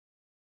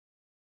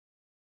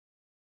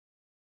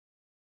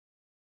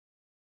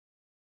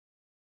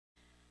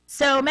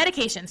So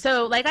medication.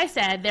 So like I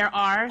said, there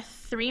are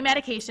 3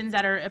 medications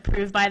that are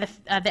approved by the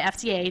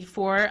FDA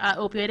for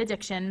opioid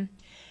addiction.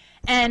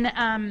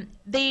 And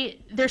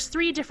there's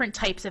 3 different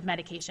types of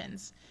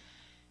medications.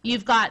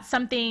 You've got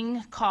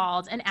something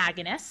called an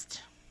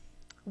agonist,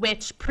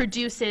 which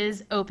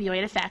produces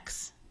opioid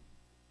effects,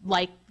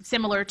 like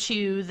similar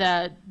to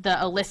the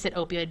illicit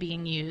opioid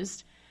being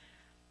used.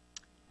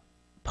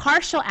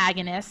 Partial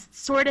agonists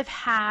sort of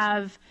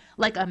have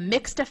like a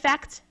mixed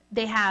effect.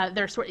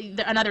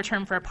 Another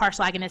term for a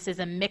partial agonist is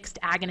a mixed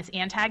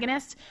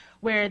agonist-antagonist,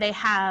 where they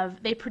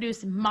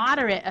produce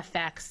moderate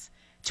effects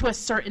to a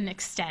certain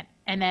extent,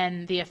 and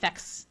then the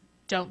effects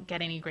don't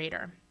get any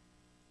greater.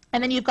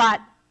 And then you've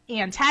got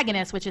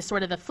antagonists, which is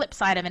sort of the flip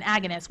side of an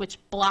agonist, which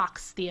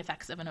blocks the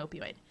effects of an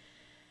opioid.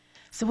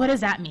 So what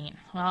does that mean?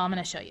 Well, I'm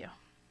going to show you.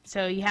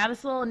 So you have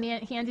this little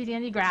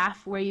handy-dandy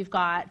graph where you've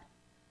got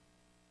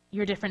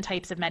your different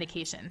types of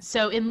medications.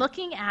 So in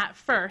looking at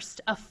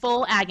first a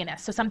full agonist,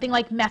 so something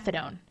like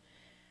methadone,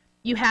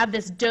 you have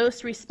this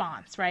dose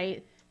response,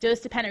 right?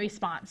 Dose-dependent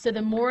response. So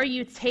the more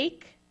you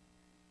take,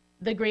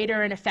 the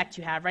greater an effect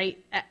you have,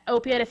 right?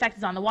 Opioid effect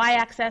is on the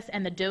y-axis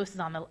and the dose is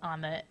on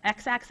the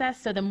x-axis.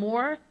 So the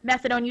more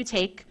methadone you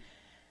take,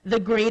 the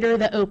greater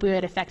the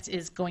opioid effect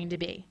is going to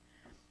be.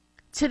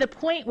 To the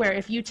point where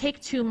if you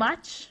take too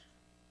much,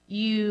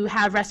 you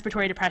have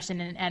respiratory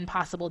depression and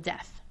possible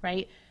death,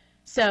 right?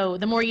 So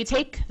the more you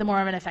take, the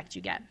more of an effect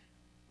you get.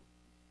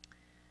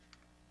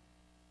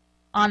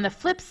 On the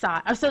flip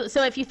side,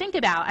 so if you think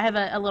about, I have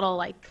a little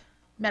like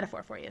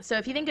metaphor for you. So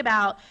if you think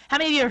about, how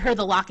many of you have heard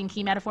the lock and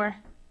key metaphor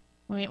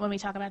when we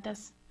talk about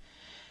this?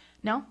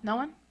 No? No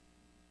one?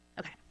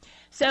 Okay.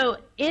 So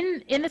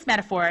in this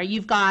metaphor,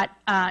 you've got,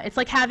 it's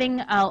like having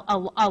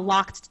a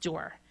locked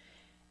door.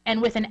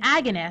 And with an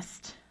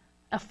agonist,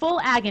 a full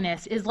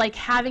agonist is like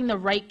having the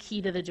right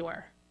key to the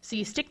door. So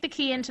you stick the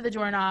key into the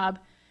doorknob,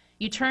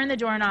 you turn the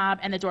doorknob,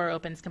 and the door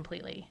opens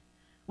completely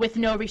with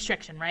no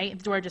restriction, right?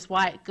 The door just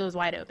goes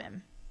wide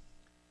open.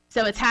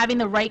 So it's having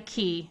the right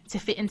key to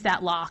fit into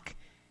that lock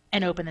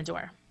and open the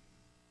door.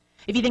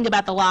 If you think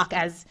about the lock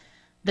as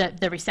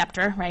the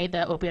receptor, right,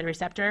 the opioid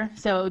receptor,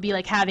 so it would be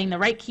like having the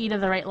right key to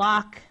the right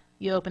lock,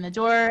 you open the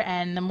door,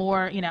 and the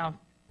more,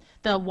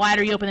 the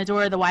wider you open the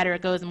door, the wider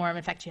it goes, the more of an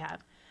effect you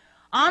have.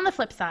 On the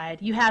flip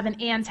side, you have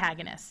an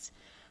antagonist,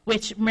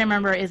 which,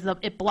 remember,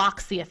 it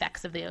blocks the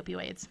effects of the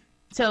opioids.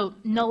 So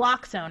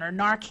naloxone or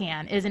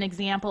Narcan is an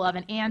example of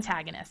an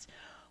antagonist.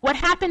 What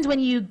happens when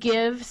you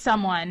give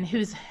someone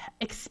who's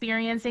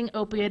experiencing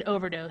opioid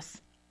overdose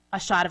a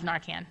shot of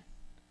Narcan?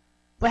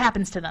 What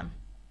happens to them?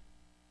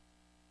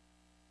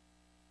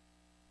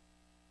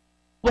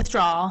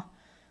 Withdrawal.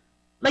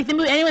 Like the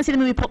movie, anyone see the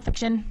movie Pulp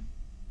Fiction?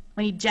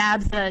 When he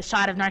jabs the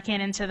shot of Narcan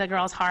into the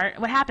girl's heart,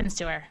 what happens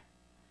to her?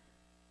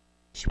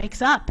 She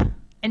wakes up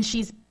and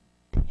she's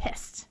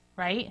pissed,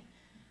 right?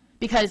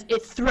 Because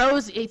it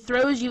throws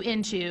you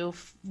into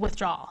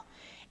withdrawal.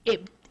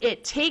 What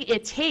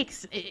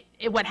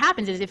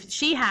happens is if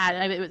she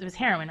had, it was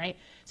heroin, right?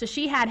 So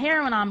she had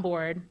heroin on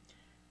board,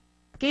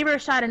 gave her a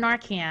shot of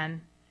Narcan,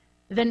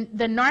 then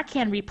the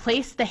Narcan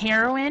replaced the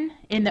heroin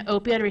in the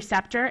opioid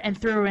receptor and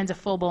threw her into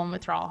full-blown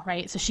withdrawal,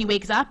 right? So she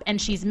wakes up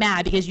and she's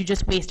mad because you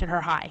just wasted her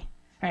high,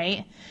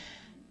 right?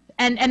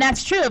 And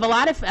that's true of a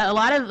lot of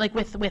like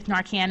with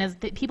Narcan is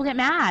that people get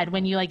mad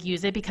when you like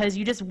use it because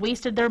you just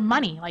wasted their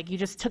money, like you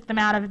just took them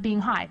out of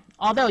being high.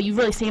 Although you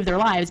really saved their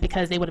lives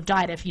because they would have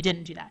died if you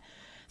didn't do that.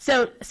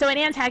 So an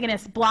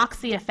antagonist blocks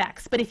the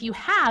effects, but if you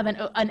have an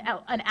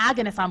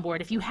agonist on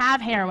board, if you have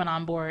heroin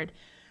on board,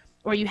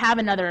 or you have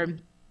another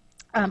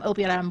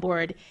opioid on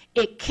board,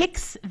 it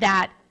kicks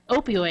that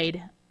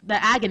opioid, the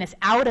agonist,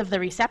 out of the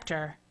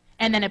receptor,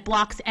 and then it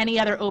blocks any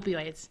other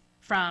opioids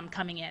from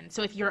coming in.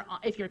 So if you're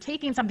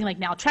taking something like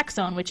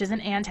naltrexone, which is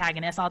an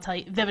antagonist, I'll tell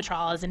you,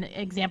 Vivitrol is an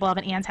example of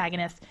an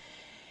antagonist.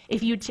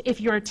 If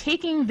you're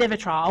taking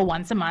Vivitrol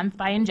once a month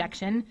by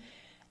injection,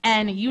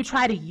 and you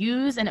try to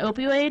use an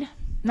opioid,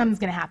 nothing's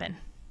going to happen,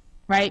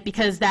 right?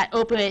 Because that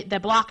opioid, the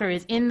blocker,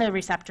 is in the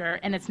receptor,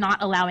 and it's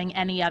not allowing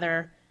any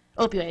other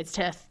opioids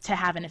to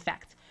have an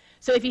effect.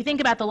 So if you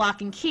think about the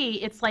lock and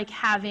key, it's like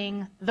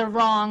having the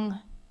wrong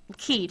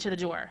key to the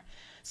door.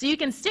 So you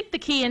can stick the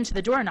key into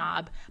the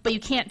doorknob, but you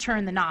can't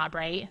turn the knob,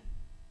 right?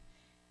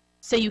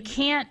 So you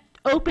can't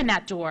open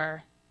that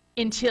door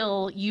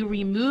until you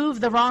remove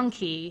the wrong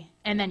key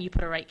and then you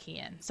put a right key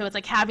in. So it's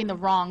like having the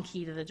wrong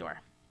key to the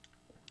door.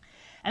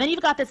 And then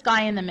you've got this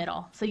guy in the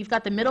middle. So you've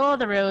got the middle of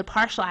the road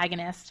partial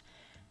agonist,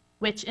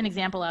 which an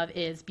example of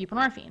is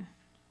buprenorphine,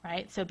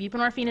 right? So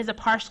buprenorphine is a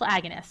partial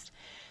agonist.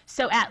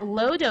 So at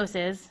low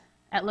doses,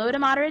 at low to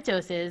moderate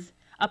doses,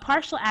 a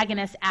partial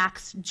agonist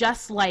acts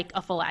just like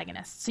a full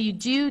agonist. So you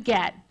do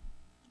get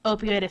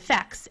opioid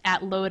effects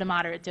at low to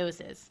moderate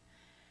doses.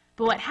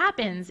 But what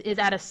happens is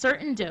at a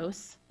certain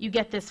dose, you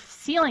get this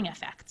ceiling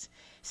effect,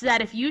 so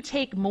that if you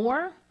take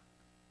more,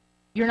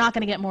 you're not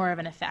going to get more of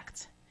an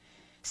effect.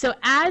 So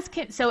as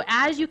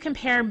you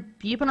compare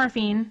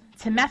buprenorphine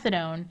to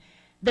methadone,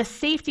 the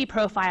safety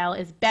profile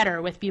is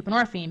better with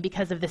buprenorphine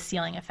because of the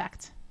ceiling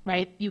effect,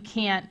 right? You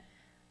can't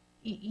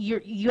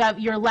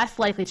you're less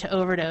likely to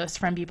overdose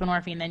from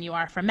buprenorphine than you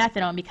are from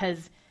methadone,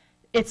 because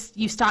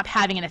you stop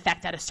having an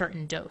effect at a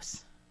certain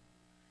dose.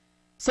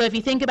 So if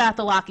you think about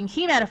the lock and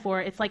key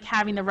metaphor, it's like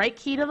having the right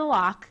key to the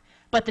lock,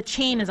 but the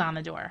chain is on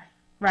the door,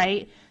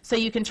 right? So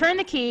you can turn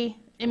the key,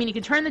 you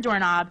can turn the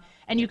doorknob,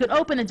 and you could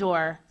open the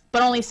door,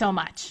 but only so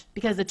much,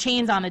 because the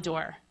chain's on the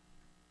door.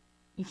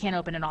 You can't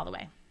open it all the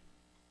way.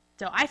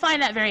 So I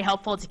find that very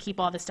helpful to keep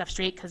all this stuff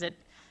straight, because it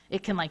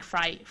can like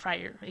fry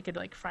your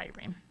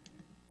brain.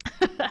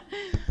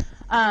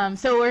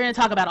 So we're going to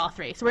talk about all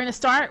three. So we're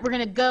going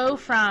to go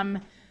from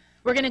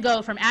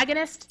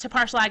agonist to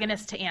partial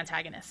agonist to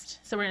antagonist.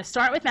 So we're going to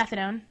start with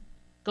methadone,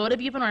 go to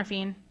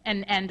buprenorphine,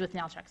 and end with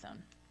naltrexone.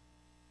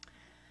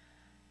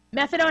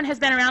 Methadone has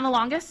been around the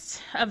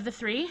longest of the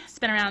three. It's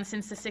been around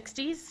since the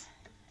 60s.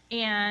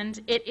 And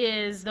it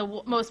is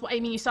the most,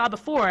 you saw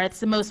before,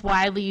 it's the most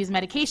widely used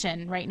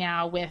medication right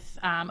now with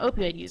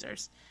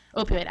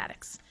opioid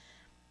addicts.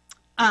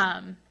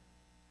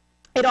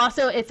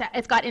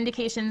 It's got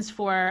indications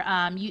for,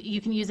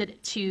 you can use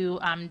it to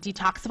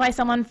detoxify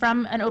someone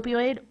from an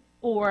opioid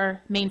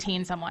or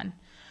maintain someone,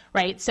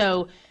 right?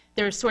 So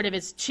there's sort of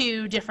is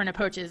two different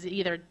approaches,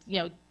 either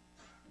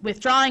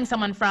withdrawing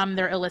someone from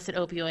their illicit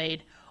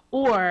opioid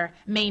or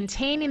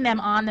maintaining them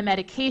on the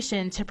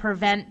medication to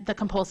prevent the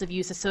compulsive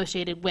use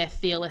associated with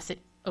the illicit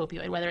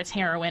opioid, whether it's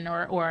heroin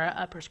or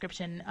a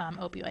prescription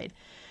opioid.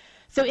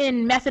 So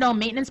in methadone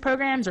maintenance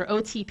programs, or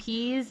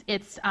OTPs,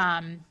 it's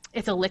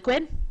a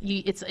liquid.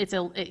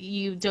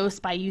 You dose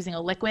by using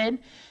a liquid.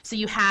 So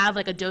you have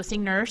like a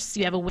dosing nurse.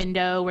 You have a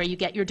window where you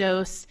get your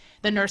dose.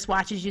 The nurse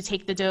watches you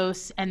take the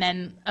dose and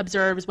then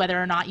observes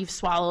whether or not you've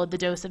swallowed the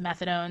dose of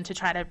methadone to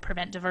try to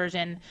prevent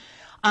diversion.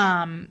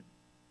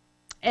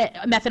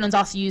 Methadone is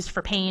also used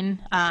for pain,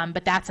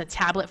 but that's a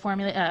tablet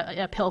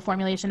a pill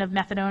formulation of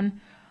methadone.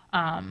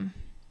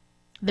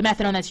 The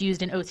methadone that's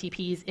used in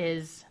OTPs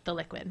is the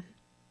liquid.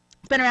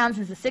 It's been around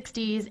since the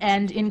 60s,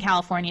 and in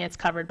California, it's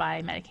covered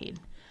by Medicaid.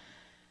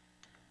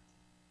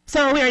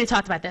 So we already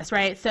talked about this,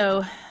 right?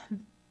 So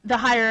the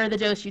higher the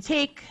dose you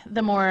take,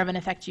 the more of an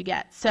effect you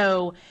get.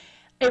 So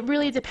it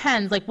really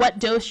depends, like what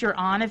dose you're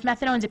on of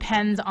methadone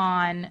depends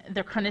on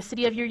the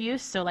chronicity of your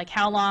use. So like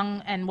how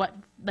long and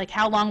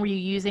how long were you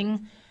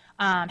using,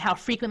 how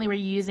frequently were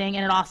you using,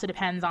 and it also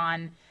depends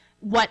on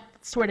what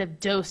sort of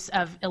dose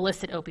of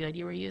illicit opioid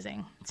you were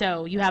using.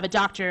 So you have a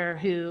doctor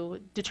who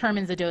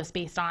determines the dose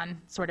based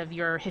on sort of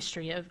your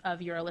history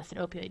of your illicit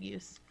opioid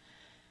use.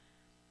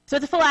 So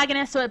it's a full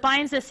agonist, so it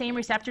binds the same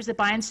receptors. It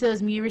binds to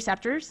those mu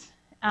receptors,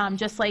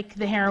 just like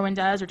the heroin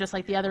does, or just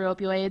like the other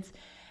opioids.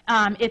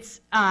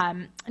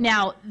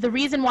 Now the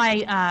reason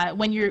why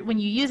when you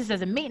use this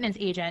as a maintenance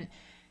agent,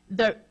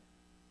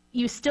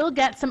 you still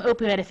get some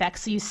opioid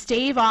effects, so you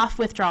stave off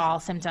withdrawal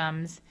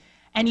symptoms,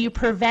 and you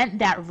prevent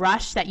that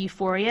rush, that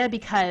euphoria,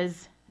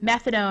 because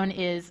methadone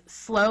is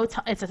slow.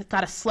 It's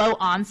got a slow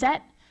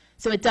onset,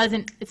 so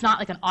it's not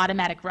like an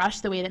automatic rush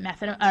the way that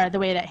the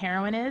way that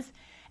heroin is,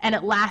 and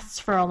it lasts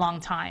for a long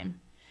time.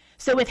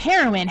 So with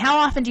heroin, how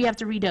often do you have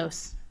to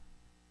redose? I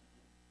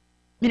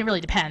mean, it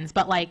really depends,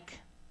 but like,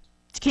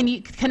 can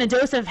a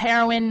dose of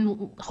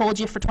heroin hold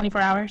you for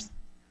 24 hours?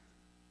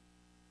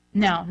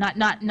 No,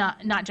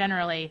 not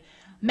generally.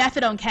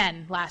 Methadone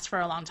can last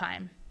for a long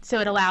time, so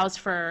it allows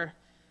for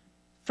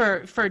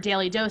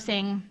daily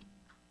dosing,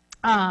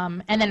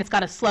 and then it's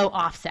got a slow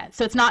offset.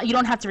 So you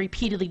don't have to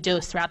repeatedly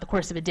dose throughout the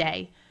course of a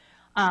day.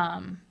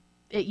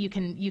 You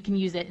can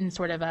use it in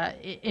sort of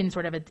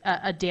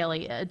a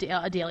daily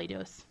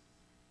dose.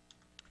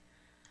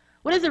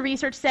 What does the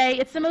research say?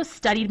 It's the most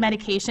studied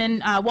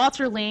medication.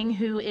 Walter Ling,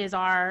 who is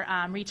our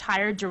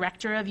retired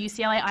director of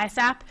UCLA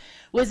ISAP,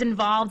 was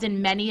involved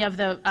in many of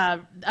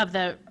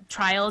the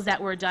trials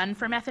that were done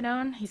for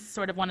methadone. He's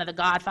sort of one of the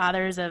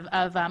godfathers of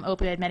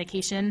opioid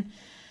medication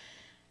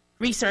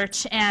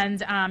research,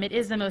 and it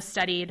is the most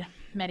studied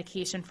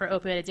medication for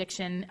opioid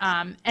addiction,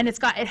 and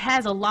it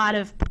has a lot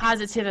of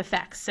positive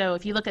effects. So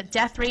if you look at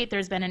death rate,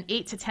 there's been an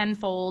 8 to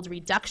 10-fold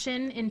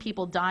reduction in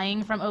people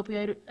dying from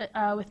opioid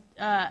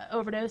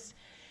overdose.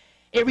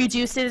 It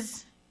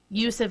reduces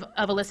use of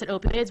illicit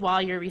opioids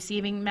while you're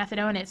receiving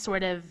methadone. It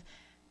sort of,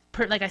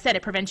 like I said,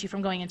 it prevents you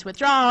from going into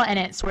withdrawal, and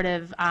it sort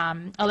of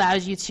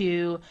allows you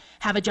to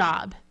have a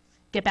job,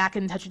 get back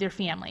in touch with your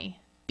family,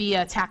 be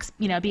a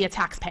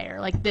taxpayer.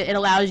 Like it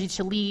allows you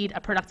to lead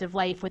a productive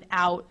life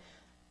without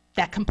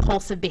that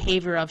compulsive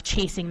behavior of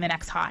chasing the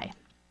next high.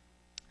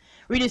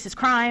 Reduces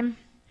crime,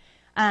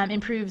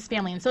 improves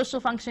family and social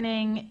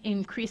functioning,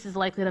 increases the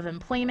likelihood of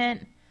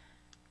employment.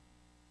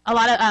 A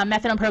lot of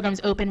methadone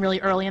programs open really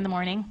early in the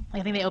morning.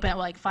 I think they open at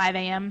like 5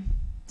 a.m.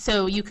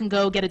 So you can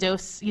go get a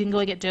dose, you can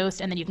go get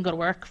dosed, and then you can go to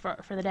work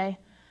for the day.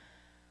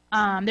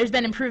 There's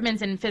been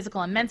improvements in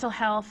physical and mental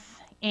health,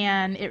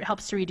 and it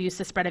helps to reduce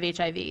the spread of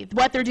HIV.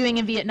 What they're doing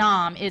in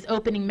Vietnam is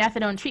opening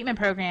methadone treatment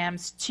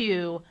programs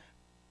to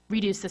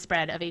reduce the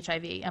spread of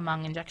HIV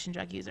among injection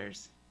drug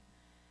users.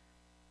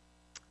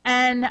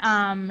 And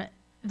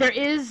there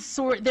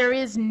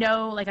is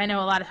no, like I know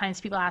a lot of times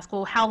people ask,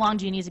 well, how long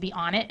do you need to be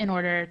on it in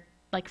order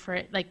like for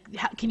it, like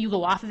can you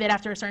go off of it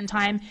after a certain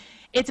time?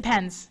 It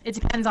depends. It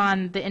depends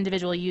on the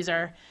individual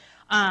user.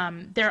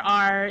 There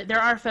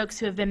are folks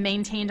who have been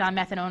maintained on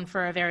methadone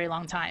for a very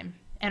long time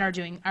and are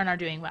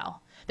doing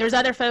well. There's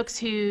other folks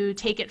who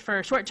take it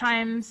for short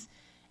times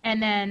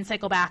and then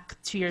cycle back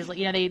 2 years later.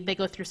 You know, they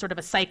go through sort of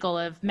a cycle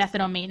of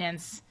methadone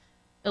maintenance,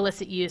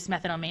 illicit use,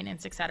 methadone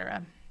maintenance, et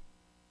cetera.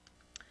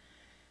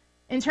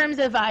 In terms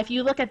of if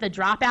you look at the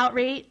dropout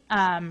rate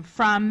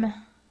from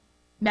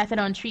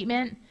methadone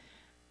treatment,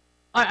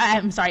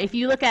 if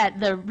you look at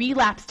the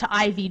relapse to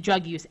IV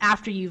drug use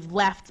after you've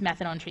left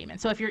methadone treatment.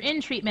 So if you're in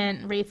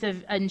treatment, rates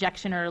of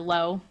injection are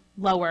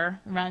lower,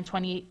 around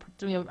 28,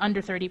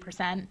 under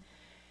 30%.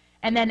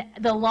 And then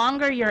the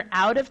longer you're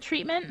out of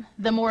treatment,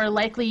 the more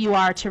likely you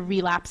are to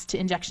relapse to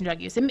injection drug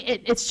use.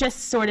 It's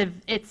just sort of,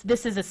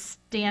 this is a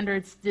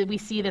standard, we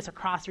see this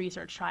across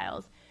research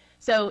trials.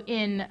 So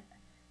in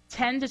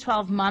 10 to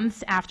 12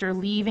 months after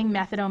leaving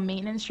methadone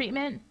maintenance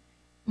treatment,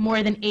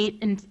 more than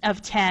 8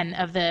 of 10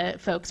 of the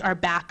folks are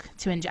back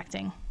to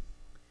injecting.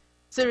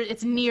 So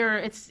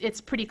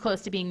it's pretty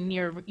close to being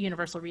near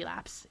universal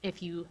relapse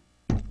if you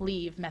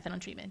leave methadone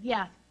treatment.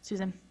 Yeah,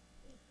 Susan.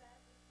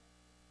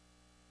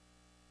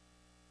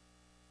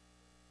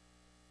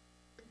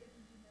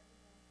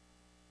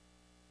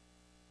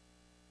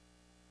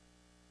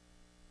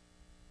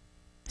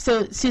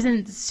 So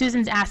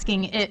Susan's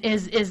asking,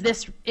 is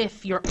this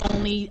if you're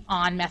only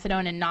on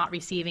methadone and not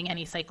receiving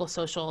any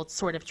psychosocial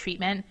sort of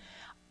treatment?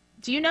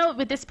 Do you know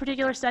with this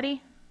particular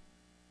study?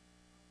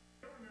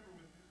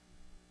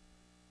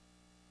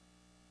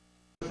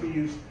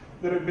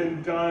 That have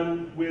been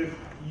done with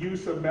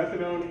use of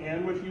methadone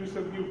and with use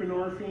of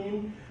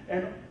buprenorphine,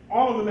 and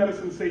all of the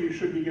medicines say you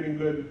should be getting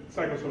good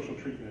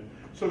psychosocial treatment.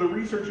 So the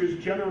research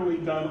is generally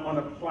done on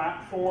a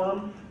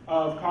platform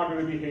of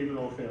cognitive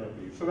behavioral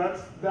therapy. So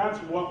that's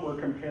what we're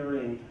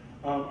comparing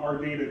our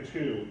data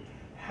to.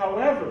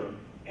 However,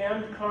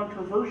 and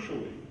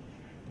controversially,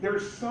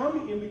 there's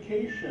some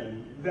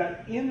indication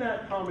that in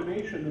that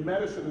combination, the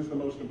medicine is the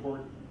most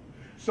important.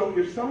 So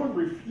if someone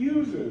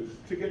refuses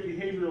to get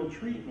behavioral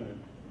treatment,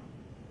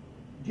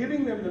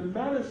 giving them the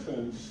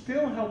medicine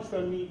still helps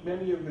them meet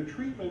many of the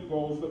treatment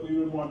goals that we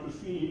would want to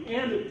see,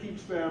 and it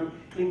keeps them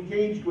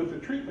engaged with the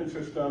treatment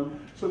system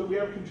so that we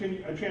have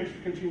a chance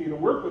to continue to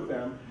work with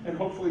them and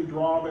hopefully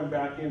draw them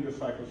back into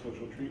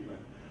psychosocial treatment.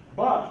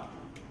 But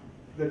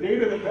the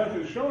data that Beth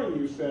is showing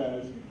you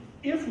says,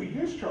 if we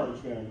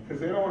discharge them because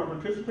they don't want to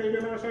participate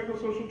in our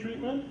psychosocial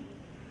treatment,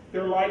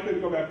 they're likely to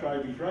go back to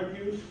IV drug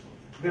use,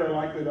 they're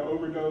likely to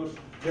overdose,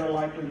 they're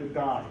likely to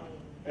die.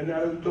 And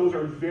those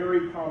are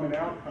very common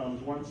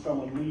outcomes once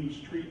someone leaves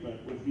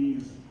treatment with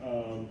these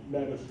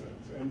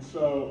medicines. And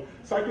so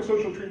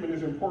psychosocial treatment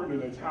is important,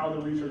 and it's how the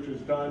research is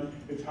done,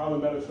 it's how the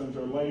medicines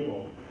are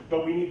labeled.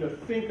 But we need to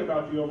think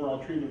about the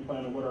overall treatment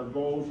plan and what our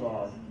goals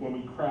are when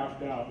we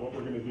craft out what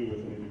we're going to do with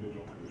an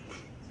individual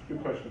patient.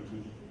 Good question,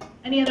 Susan.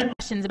 Any other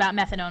questions about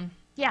methadone?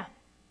 Yeah.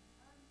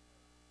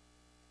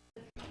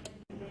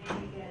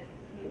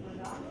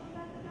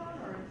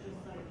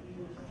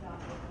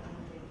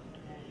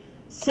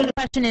 So the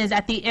question is,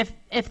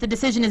 if the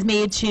decision is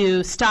made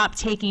to stop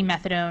taking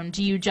methadone,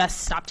 do you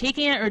just stop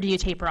taking it or do you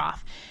taper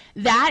off?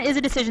 That is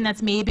a decision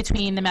that's made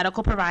between the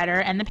medical provider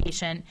and the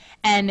patient,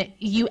 and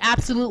you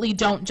absolutely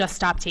don't just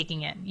stop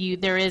taking it.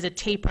 There is a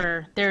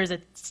taper. There is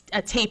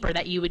a taper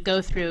that you would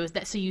go through,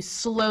 so you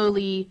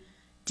slowly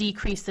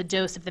decrease the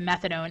dose of the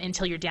methadone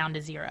until you're down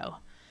to 0.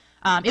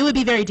 It would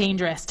be very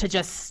dangerous to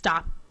just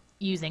stop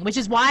using, which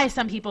is why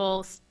some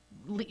people,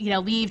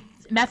 leave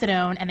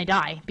methadone and they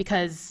die,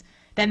 because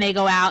then they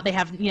go out, they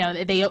have,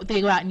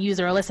 they go out and use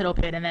their illicit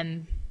opioid, and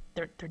then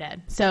they're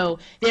dead. So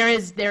there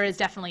is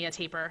definitely a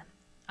taper,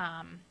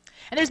 and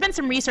there's been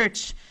some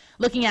research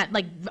looking at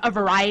like a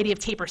variety of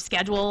taper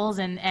schedules,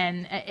 and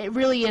it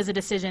really is a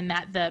decision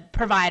that the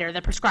provider,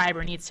 the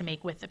prescriber, needs to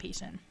make with the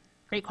patient.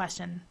 Great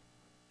question.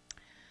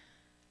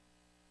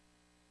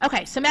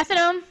 Okay, so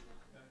methadone.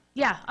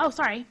 Yeah. Oh,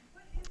 sorry.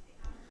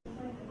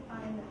 What is the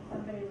time that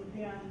somebody would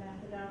be on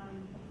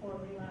methadone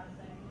before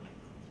relapsing?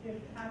 If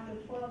after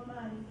 12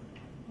 months,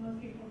 most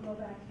people go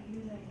back to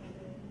using it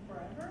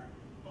forever?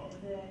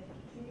 Is it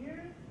 2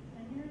 years,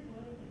 10 years?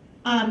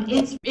 What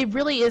is it? It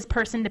really is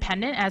person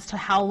dependent as to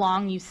how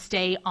long you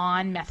stay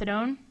on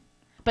methadone.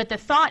 But the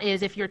thought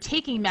is, if you're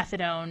taking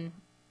methadone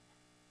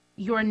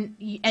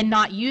and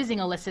not using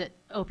illicit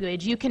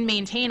opioids, you can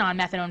maintain on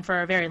methadone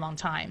for a very long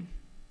time.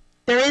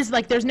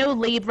 There's no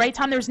label, right,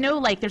 Tom? There's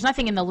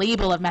nothing in the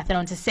label of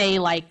methadone to say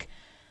like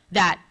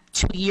that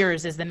 2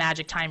 years is the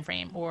magic time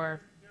frame,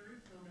 or. There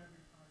is no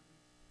magic time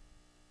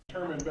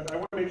frame determined, but I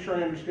want to make sure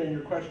I understand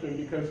your question,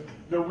 because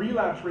the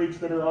relapse rates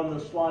that are on the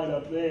slide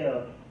up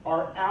there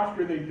are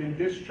after they've been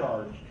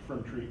discharged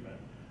from treatment.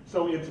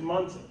 So it's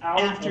months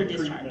out after of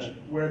discharge,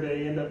 treatment where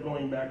they end up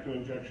going back to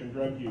injection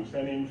drug use.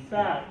 And in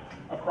fact,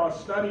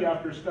 across study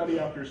after study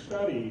after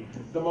study,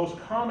 the most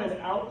common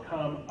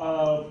outcome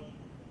of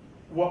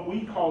what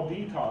we call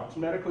detox,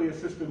 medically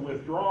assisted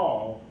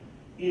withdrawal,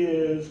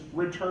 is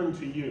return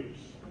to use.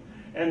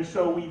 And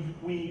so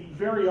we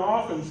very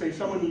often say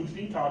someone needs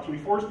detox, we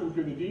force them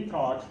through the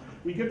detox,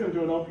 we get them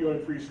to an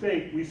opioid-free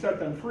state, we set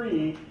them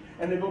free,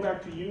 and they go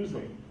back to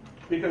using.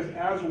 Because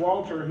as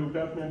Walter, who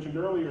Beth mentioned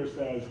earlier,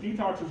 says,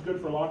 detox is good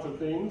for lots of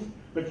things,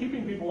 but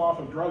keeping people off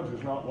of drugs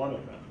is not one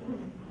of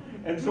them.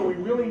 And so we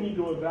really need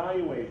to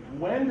evaluate,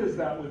 when does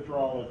that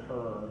withdrawal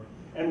occur,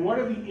 and what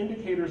are the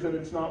indicators that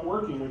it's not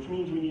working, which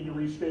means we need to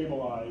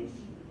restabilize,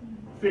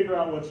 figure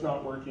out what's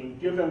not working,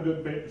 give them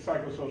good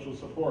psychosocial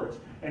supports,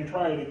 and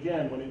try it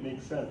again when it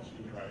makes sense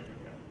to try it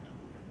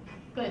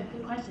again.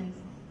 Good questions.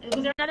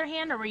 Was there another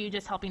hand, or were you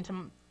just helping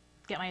to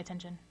get my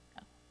attention?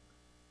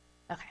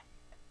 Oh. Okay.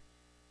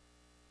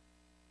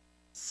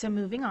 So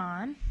moving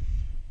on.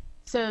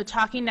 So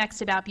talking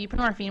next about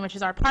buprenorphine, which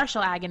is our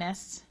partial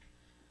agonist.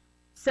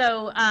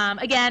 So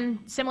again,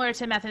 similar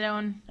to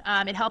methadone,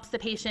 it helps the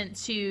patient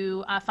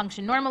to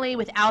function normally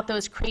without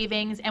those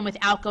cravings and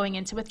without going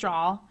into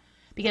withdrawal.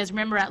 Because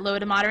remember, at low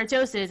to moderate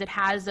doses, it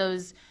has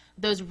those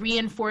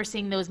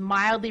reinforcing, those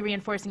mildly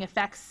reinforcing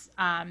effects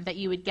that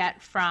you would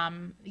get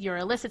from your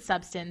illicit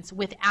substance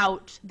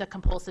without the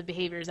compulsive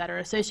behaviors that are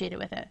associated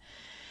with it.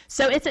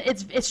 So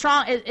it's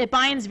strong. It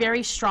binds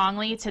very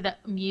strongly to the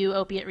mu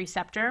opiate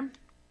receptor,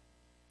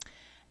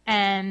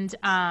 and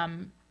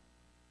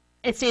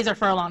it stays there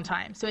for a long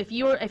time. So if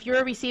you're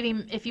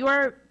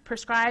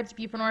prescribed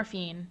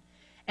buprenorphine,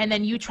 and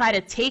then you try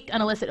to take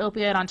an illicit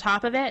opioid on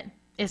top of it,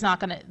 it's not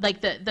gonna,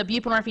 like, the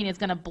buprenorphine is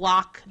gonna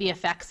block the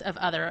effects of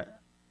other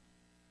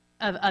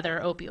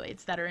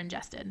opioids that are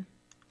ingested.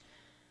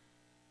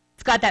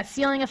 It's got that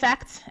ceiling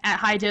effect at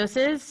high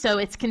doses, so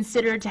it's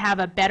considered to have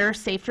a better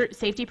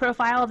safety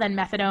profile than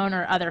methadone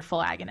or other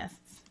full agonists.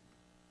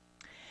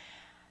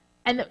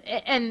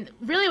 And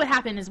really what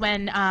happened is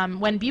when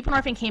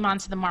buprenorphine came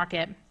onto the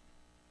market,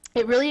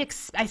 it really,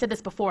 I said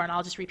this before and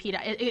I'll just repeat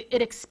it,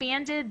 it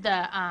expanded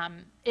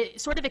it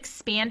sort of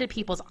expanded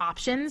people's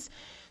options.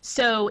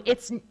 So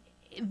it's,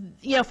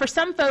 for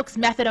some folks,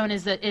 methadone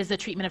is the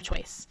treatment of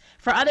choice.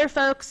 For other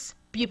folks,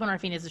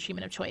 buprenorphine is the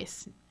treatment of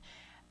choice.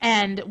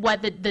 And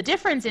what the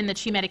difference in the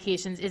two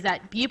medications is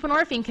that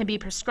buprenorphine can be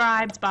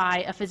prescribed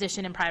by a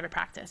physician in private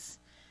practice,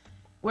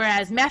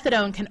 whereas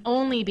methadone can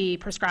only be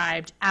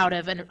prescribed out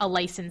of a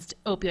licensed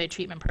opioid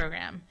treatment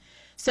program.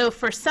 So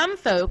for some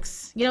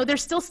folks,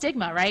 there's still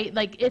stigma, right?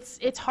 Like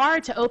it's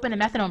hard to open a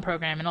methadone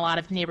program in a lot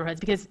of neighborhoods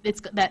because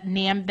it's that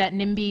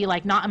NIMBY,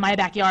 like not in my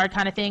backyard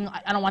kind of thing.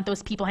 I don't want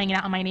those people hanging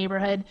out in my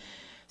neighborhood.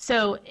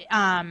 So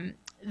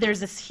there's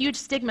this huge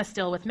stigma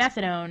still with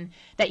methadone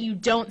that you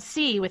don't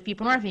see with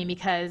buprenorphine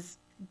because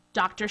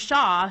Dr.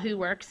 Shaw, who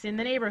works in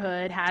the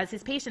neighborhood, has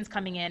his patients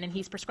coming in and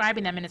he's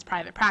prescribing them in his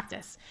private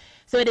practice.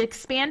 So it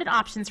expanded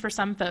options for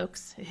some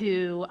folks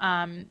who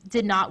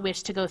did not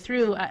wish to go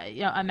through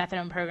a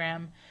methadone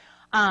program.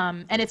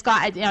 And it's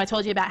got, I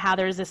told you about how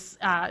there's this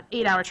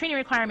 8-hour training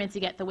requirement to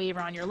get the waiver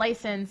on your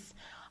license.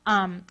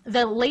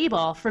 The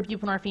label for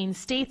buprenorphine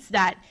states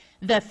that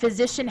the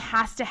physician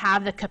has to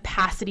have the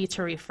capacity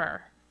to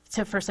refer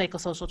for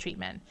psychosocial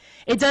treatment.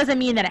 It doesn't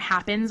mean that it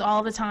happens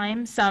all the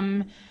time.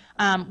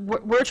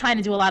 We're trying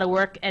to do a lot of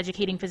work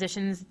educating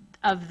physicians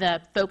of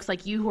the folks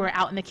like you who are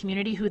out in the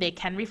community who they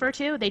can refer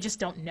to. They just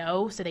don't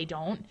know, so they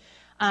don't.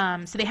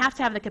 So they have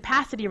to have the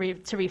capacity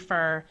to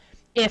refer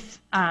if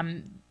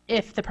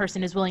the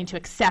person is willing to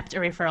accept a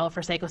referral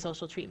for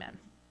psychosocial treatment.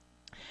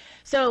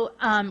 So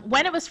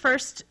when it was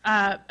first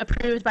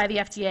approved by the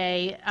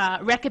FDA,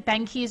 Reckitt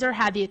Benckiser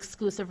had the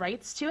exclusive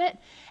rights to it,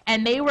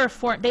 and they were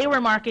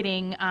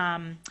marketing a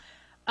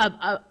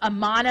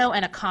mono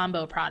and a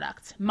combo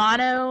product.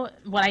 Mono,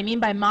 what I mean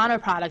by mono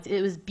product,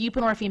 it was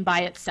buprenorphine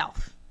by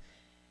itself.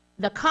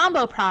 The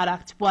combo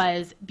product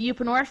was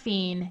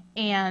buprenorphine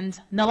and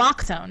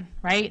naloxone,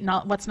 right?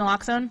 What's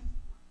naloxone?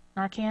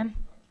 Narcan,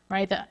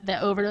 right?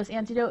 The overdose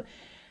antidote.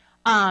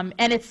 And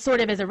it's sort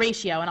of as a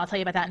ratio, and I'll tell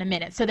you about that in a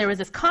minute. So there was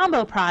this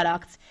combo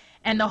product,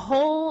 and the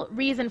whole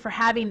reason for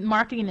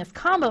marketing this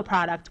combo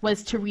product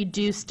was to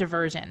reduce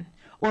diversion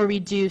or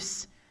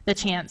reduce the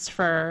chance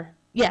for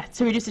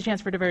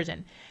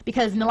diversion.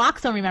 Because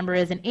naloxone, remember,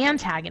 is an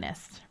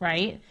antagonist,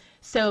 right?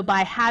 So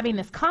by having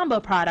this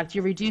combo product,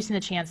 you're reducing the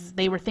chances.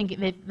 They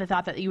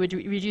thought that you would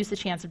reduce the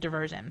chance of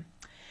diversion.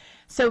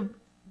 So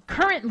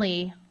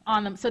currently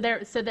on them,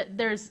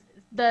 there's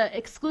the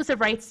exclusive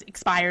rights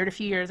expired a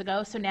few years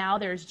ago. So now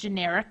there's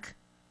generic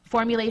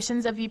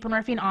formulations of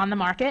buprenorphine on the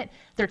market.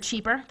 They're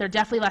cheaper. They're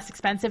definitely less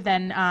expensive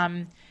than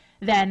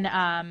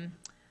Suboxone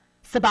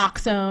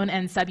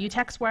and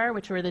Subutex were,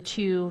 which were the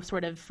two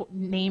sort of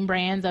name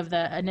brands of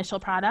the initial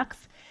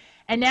products.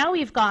 And now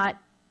we've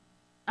got,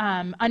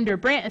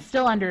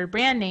 still under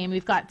brand name,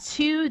 we've got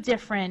two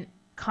different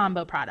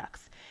combo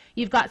products.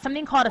 You've got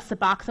something called a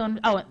Suboxone.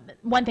 Oh,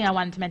 one thing I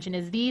wanted to mention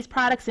is these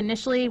products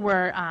initially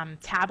were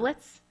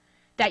tablets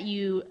that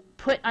you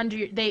put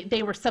under,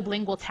 they were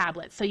sublingual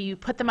tablets. So you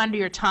put them under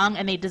your tongue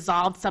and they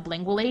dissolved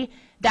sublingually.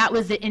 That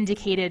was the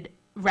indicated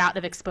route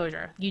of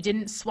exposure. You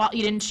didn't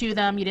chew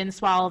them, you didn't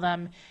swallow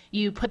them,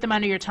 you put them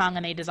under your tongue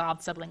and they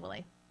dissolved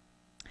sublingually.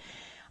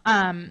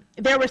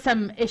 There were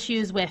some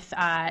issues with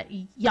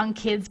young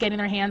kids getting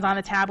their hands on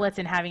the tablets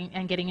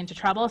and getting into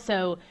trouble.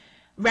 So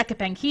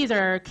Reckitt and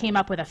Kieser came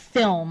up with a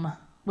film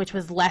which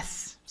was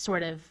less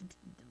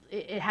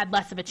it had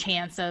less of a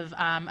chance of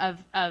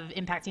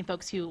impacting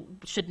folks who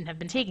shouldn't have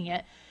been taking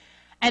it.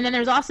 And then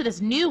there's also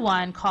this new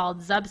one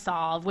called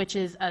Zubsolv, which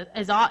is a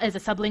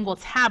sublingual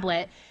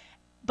tablet,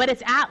 but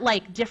it's at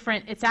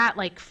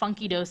like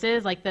funky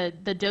doses, like the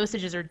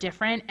dosages are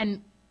different.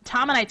 And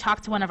Tom and I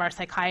talked to one of our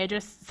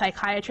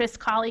psychiatrist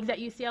colleagues at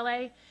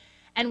UCLA,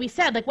 and we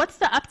said, like, what's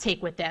the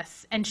uptake with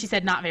this? And she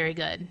said, not very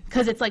good,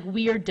 because it's like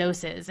weird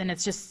doses, and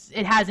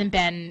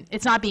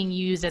it's not being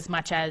used as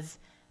much as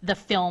the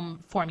film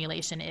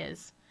formulation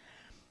is.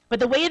 But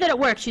the way that it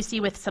works, you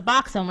see with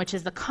Suboxone, which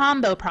is the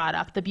combo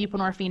product, the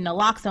buprenorphine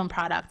naloxone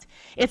product,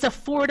 it's a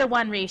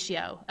 4-to-1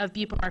 ratio of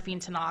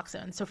buprenorphine to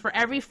naloxone. So for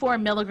every 4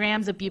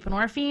 milligrams of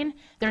buprenorphine,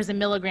 there's a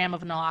milligram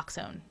of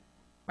naloxone,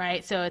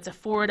 right? So it's a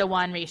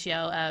 4-to-1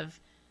 ratio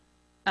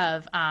of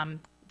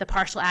the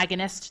partial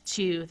agonist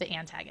to the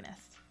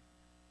antagonist.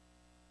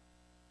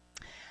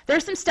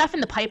 There's some stuff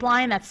in the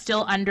pipeline that's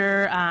still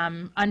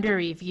under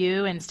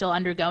review and still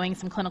undergoing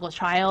some clinical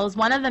trials.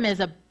 One of them is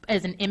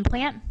an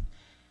implant.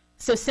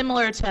 So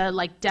similar to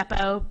like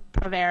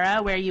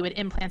Depo-Provera, where you would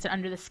implant it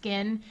under the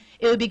skin,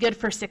 it would be good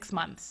for 6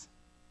 months.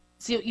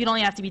 So you'd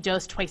only have to be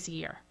dosed twice a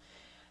year.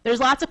 There's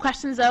lots of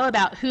questions, though,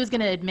 about who's going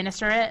to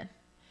administer it,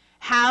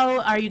 how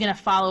are you going to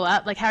follow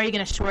up, like how are you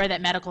going to assure that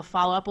medical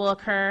follow-up will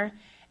occur,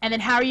 and then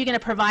how are you going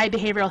to provide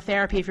behavioral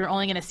therapy if you're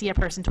only going to see a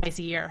person twice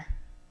a year,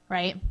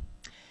 right?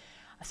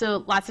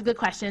 So lots of good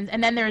questions.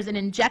 And then there's an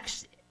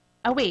injection.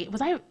 Oh, wait,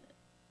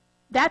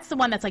 that's the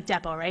one that's like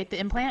Depo, right, the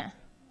implant?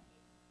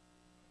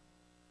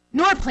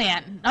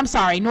 Norplant. I'm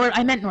sorry.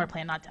 I meant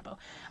Norplant, not Depo.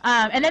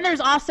 And then there's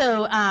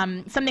also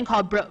something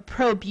called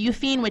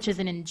Probufene, which is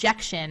an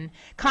injection,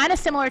 kind of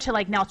similar to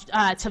like now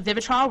to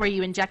Vivitrol, where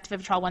you inject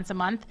Vivitrol once a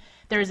month.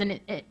 There's a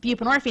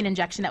buprenorphine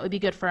injection that would be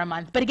good for a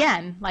month. But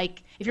again,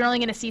 like if you're only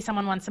going to see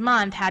someone once a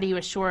month, how do you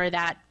assure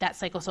that that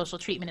psychosocial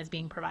treatment is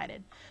being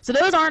provided? So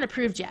those aren't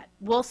approved yet.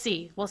 We'll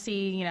see. We'll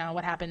see.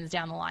 What happens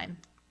down the line.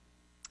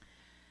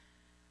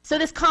 So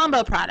this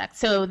combo product,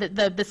 so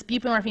this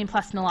buprenorphine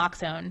plus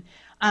naloxone.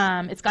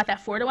 It's got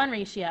that 4-to-1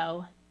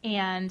 ratio,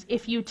 and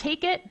if you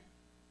take it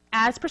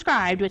as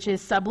prescribed, which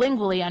is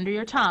sublingually under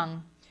your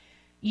tongue,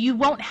 you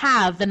won't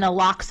have the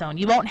naloxone.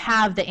 You won't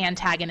have the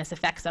antagonist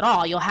effects at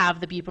all. You'll have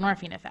the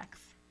buprenorphine effects.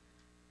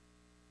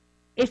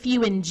 If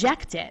you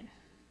inject it,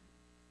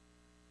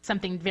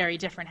 something very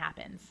different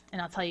happens,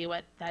 and I'll tell you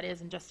what that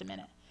is in just a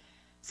minute.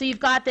 So you've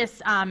got this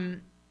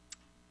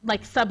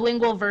like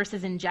sublingual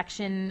versus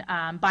injection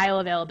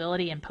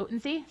bioavailability and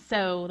potency.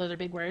 So those are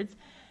big words.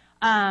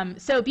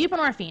 So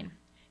buprenorphine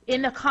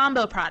in the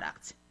combo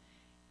product,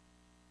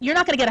 you're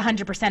not going to get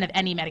 100% of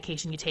any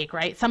medication you take,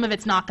 right? Some of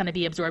it's not going to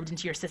be absorbed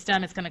into your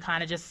system. It's going to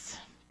kind of just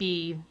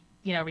be,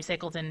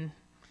 recycled and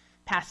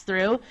pass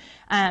through.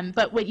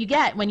 But what you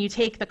get when you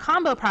take the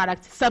combo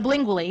product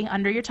sublingually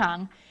under your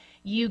tongue,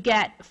 you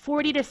get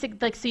 40 to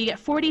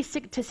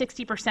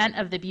 60%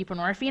 of the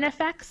buprenorphine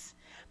effects,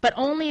 but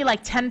only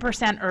like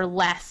 10% or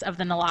less of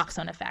the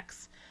naloxone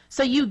effects.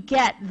 So you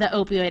get the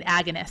opioid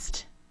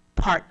agonist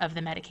part of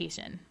the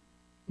medication,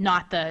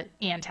 not the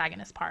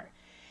antagonist part.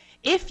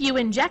 If you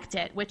inject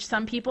it, which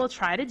some people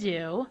try to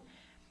do,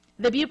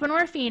 the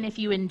buprenorphine, if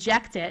you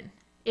inject it,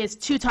 is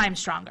 2 times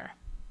stronger.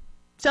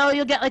 So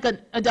you'll get like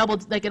a double,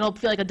 like it'll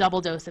feel like a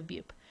double dose of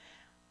bup.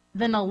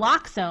 The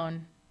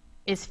naloxone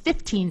is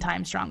 15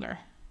 times stronger.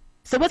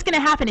 So what's going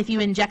to happen if you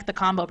inject the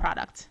combo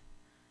product?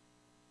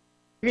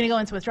 You're going to go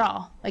into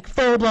withdrawal, like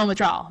full-blown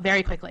withdrawal,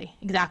 very quickly.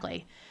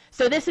 Exactly.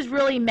 So this is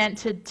really meant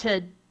to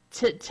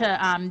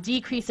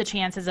decrease the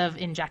chances of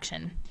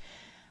injection.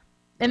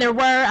 And there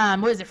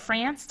were,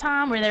 France,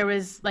 Tom, where there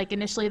was, like,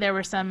 initially there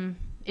were some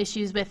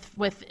issues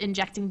with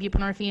injecting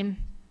buprenorphine?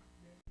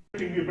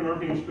 Injecting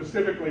buprenorphine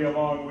specifically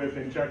along with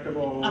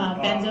injectable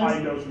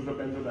high doses of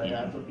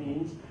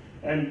benzodiazepines,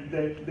 and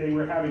they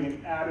were having an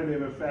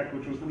additive effect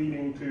which was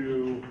leading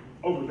to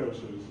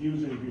overdoses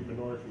using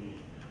buprenorphine.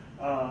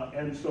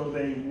 And so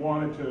they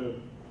wanted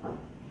to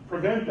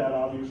prevent that,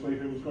 obviously,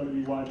 if it was going to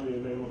be widely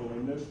available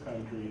in this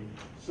country.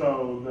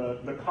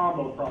 So the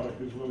combo product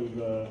is really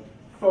the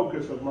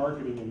focus of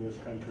marketing in this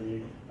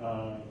country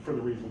for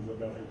the reasons that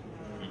Beth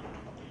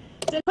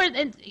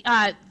articulated.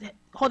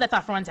 Hold that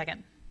thought for 1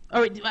 second.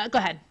 Or go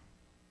ahead.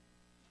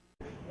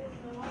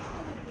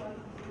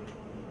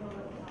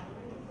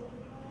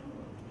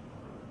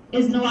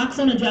 Is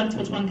naloxone a drug to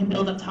which one can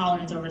build up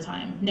tolerance over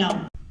time?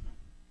 No.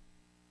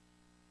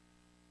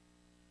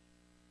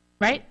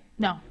 Right?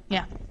 No.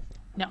 Yeah.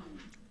 No.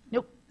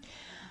 Nope.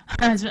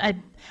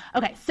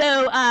 Okay,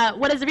 so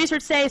what does the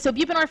research say? So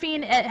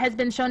buprenorphine has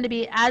been shown to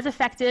be as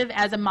effective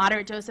as a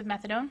moderate dose of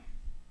methadone.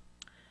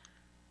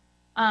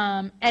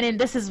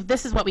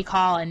 This is what we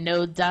call a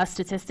no-duh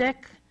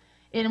statistic.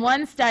 In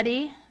one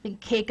study, I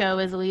think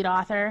Keiko is the lead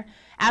author,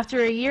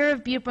 after a year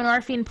of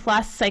buprenorphine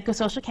plus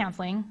psychosocial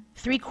counseling,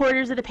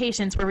 3/4 of the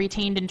patients were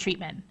retained in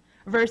treatment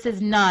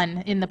versus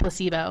none in the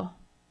placebo.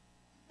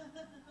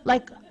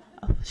 Like,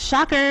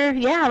 shocker,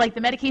 yeah, like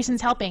the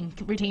medication's helping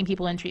retain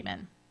people in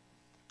treatment.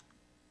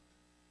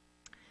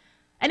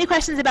 Any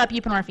questions about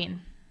buprenorphine?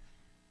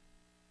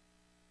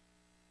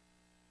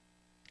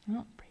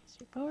 Oh, pretty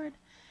straightforward.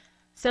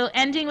 So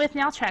ending with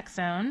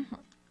naltrexone.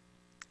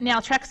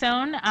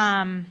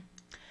 Naltrexone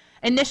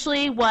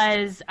initially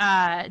was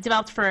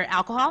developed for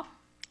alcohol,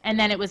 and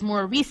then it was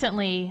more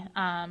recently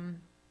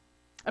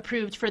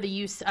approved for the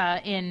use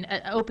in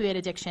opioid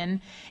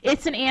addiction.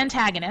 It's an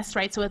antagonist,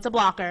 right? So it's a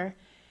blocker.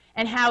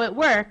 And how it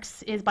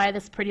works is by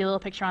this pretty little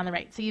picture on the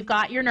right. So you've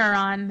got your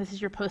neuron. This is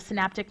your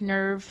postsynaptic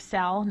nerve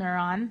cell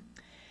neuron.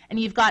 And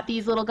you've got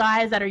these little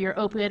guys that are your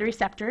opioid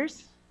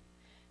receptors.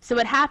 So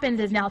what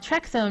happens is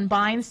naltrexone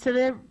binds to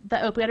the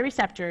opioid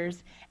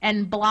receptors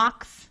and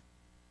blocks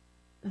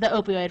the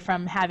opioid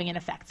from having an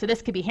effect. So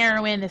this could be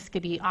heroin, this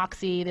could be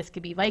oxy, this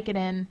could be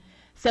Vicodin.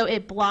 So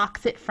it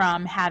blocks it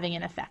from having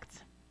an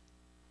effect.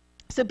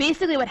 So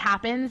basically what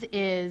happens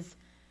is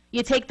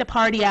you take the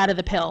party out of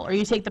the pill, or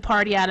you take the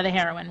party out of the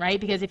heroin, right?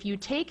 Because if you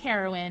take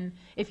heroin,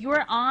 if you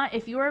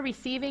are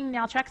receiving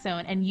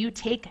naltrexone and you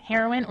take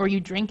heroin or you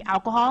drink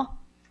alcohol,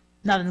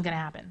 nothing's going to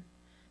happen.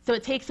 So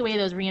it takes away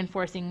those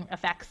reinforcing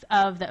effects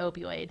of the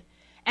opioid.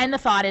 And the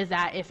thought is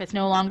that if it's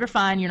no longer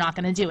fun, you're not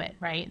going to do it,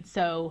 right?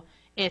 So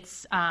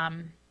it's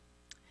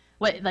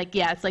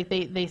it's like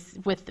they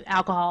with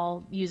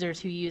alcohol users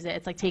who use it,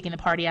 it's like taking the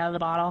party out of the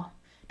bottle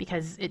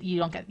because you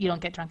don't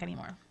get drunk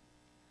anymore.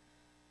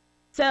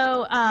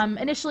 So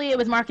initially it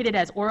was marketed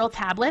as oral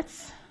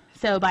tablets,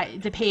 so by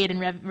Depade and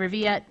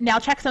Revia.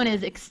 Naltrexone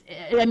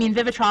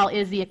Vivitrol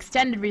is the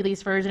extended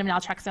release version of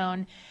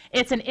naltrexone.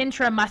 It's an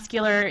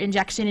intramuscular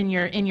injection in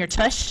your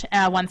tush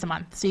once a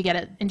month. So you get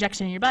an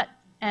injection in your butt,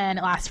 and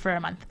it lasts for a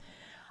month.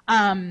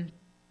 And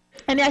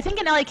I think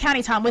in LA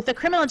County, Tom, with the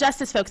criminal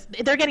justice folks,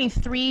 they're getting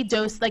 3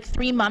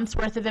 months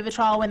worth of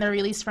Vivitrol when they're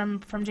released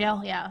from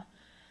jail. Yeah.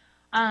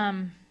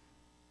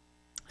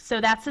 So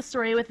that's the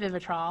story with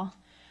Vivitrol.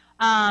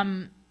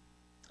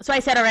 So I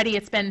said already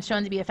it's been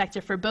shown to be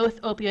effective for both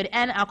opioid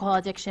and alcohol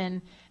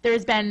addiction.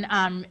 There's been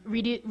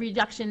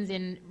reductions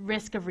in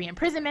risk of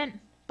re-imprisonment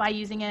by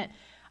using it.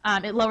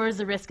 It lowers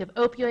the risk of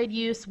opioid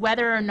use,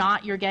 whether or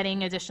not you're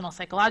getting additional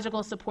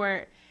psychological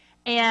support.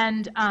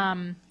 And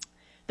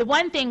the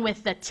one thing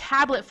with the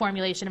tablet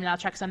formulation of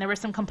naltrexone, there were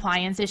some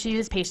compliance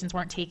issues. Patients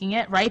weren't taking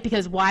it, right?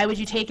 Because why would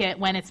you take it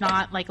when it's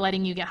not like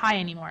letting you get high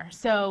anymore?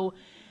 So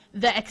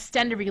the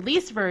extended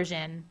release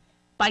version,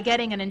 by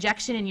getting an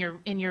injection in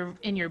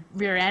your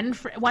rear end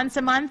once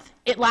a month,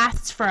 it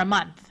lasts for a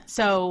month.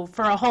 So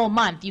for a whole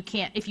month, you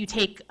can't, if you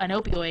take an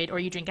opioid or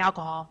you drink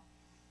alcohol,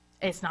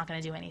 it's not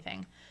going to do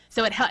anything.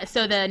 So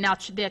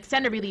the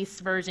extended release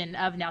version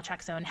of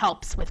naltrexone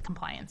helps with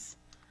compliance.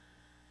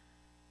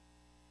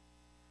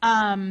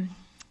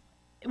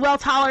 Well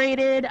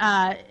tolerated,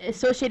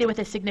 associated with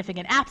a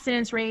significant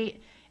abstinence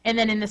rate. And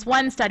then in this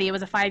one study, it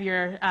was a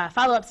 5-year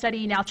follow-up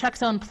study,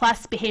 naltrexone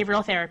plus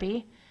behavioral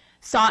therapy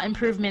saw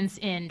improvements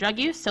in drug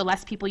use, so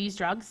less people use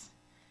drugs.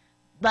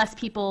 Less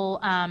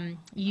people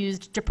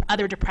used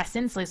other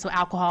depressants, like so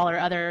alcohol or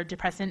other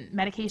depressant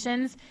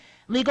medications.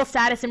 Legal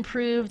status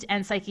improved,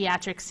 and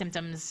psychiatric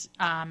symptoms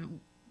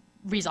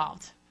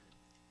resolved.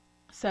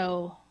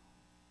 So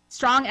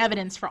strong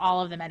evidence for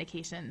all of the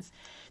medications.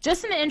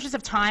 Just in the interest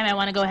of time, I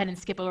want to go ahead and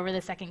skip over the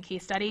second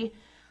case study.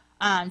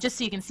 Just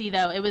so you can see,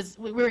 though,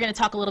 we were going to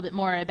talk a little bit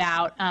more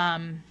about,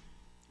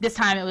 this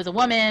time it was a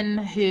woman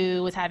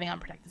who was having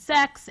unprotected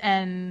sex,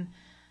 and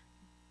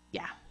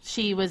yeah,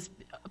 she was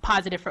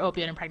positive for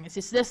opioid in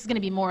pregnancy. So this is going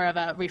to be more of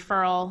a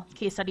referral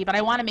case study, but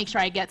I want to make sure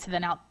I get to the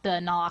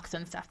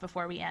naloxone stuff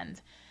before we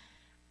end.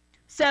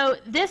 So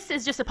this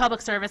is just a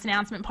public service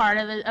announcement part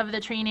of the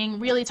training,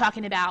 really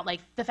talking about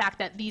like the fact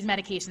that these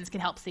medications can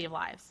help save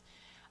lives.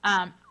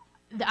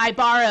 I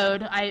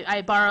borrowed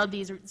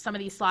some of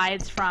these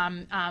slides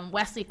from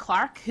Wesley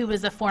Clark, who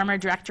was the former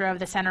director of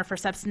the Center for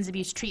Substance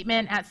Abuse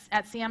Treatment at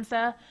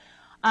SAMHSA.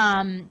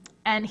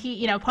 And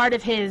he, part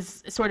of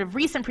his sort of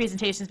recent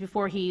presentations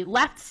before he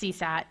left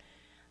CSAT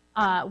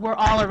were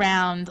all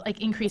around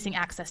like increasing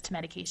access to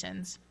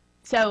medications.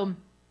 So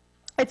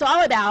it's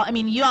all about,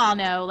 you all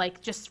know,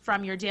 like just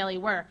from your daily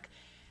work,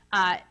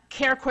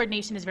 care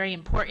coordination is very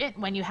important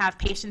when you have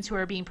patients who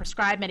are being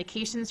prescribed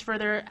medications for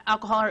their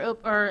alcohol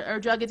or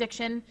drug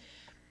addiction,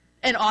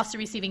 and also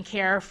receiving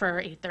care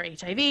for their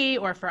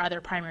HIV or for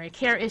other primary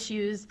care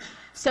issues.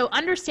 So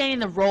understanding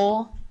the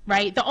role,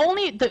 right? The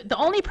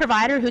only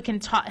provider who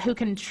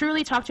can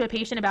truly talk to a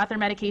patient about their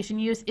medication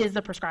use is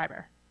the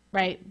prescriber,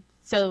 right?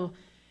 So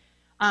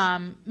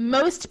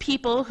most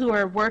people who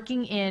are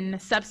working in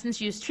substance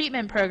use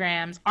treatment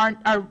programs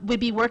would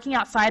be working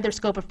outside their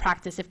scope of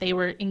practice if they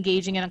were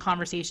engaging in a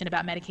conversation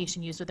about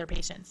medication use with their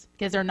patients,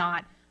 because they're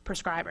not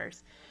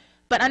prescribers.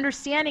 But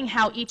understanding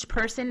how each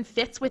person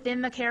fits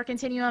within the care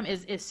continuum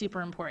is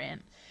super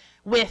important.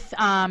 with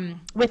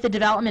the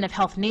development of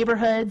health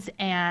neighborhoods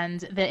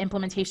and the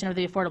implementation of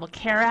the Affordable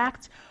Care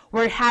Act,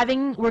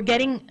 we're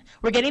getting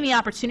the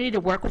opportunity to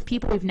work with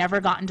people we've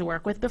never gotten to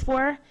work with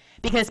before,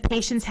 because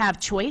patients have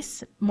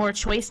more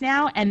choice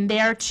now, and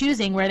they're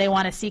choosing where they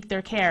want to seek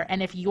their care.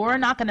 And if you're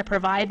not going to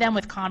provide them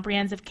with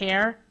comprehensive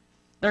care,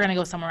 they're going to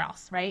go somewhere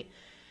else, right?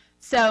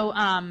 So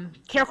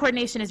care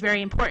coordination is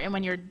very important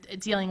when you're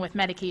dealing with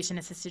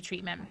medication-assisted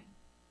treatment.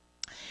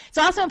 It's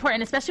also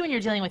important, especially when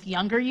you're dealing with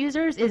younger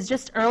users, is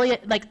just early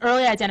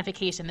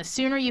identification. The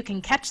sooner you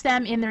can catch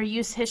them in their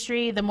use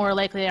history, the more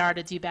likely they are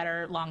to do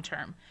better long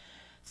term.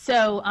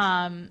 So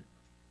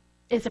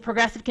it's a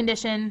progressive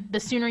condition. The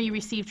sooner you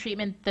receive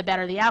treatment, the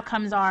better the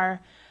outcomes are.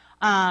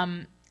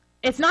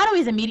 It's not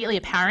always immediately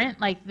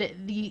apparent. Like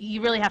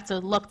you really have to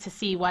look to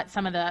see what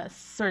some of the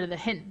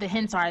the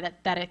hints are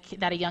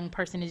that a young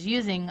person is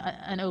using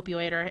an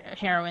opioid or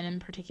heroin in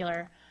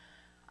particular.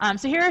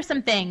 So here are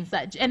some things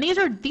and these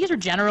are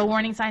general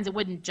warning signs. It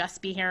wouldn't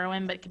just be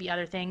heroin, but it could be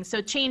other things.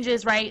 So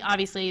changes, right?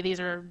 Obviously,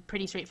 these are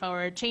pretty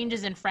straightforward.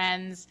 Changes in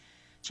friends,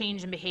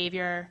 change in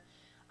behavior,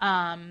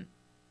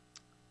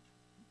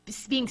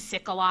 being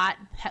sick a lot,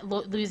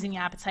 losing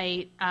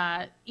appetite,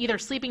 either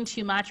sleeping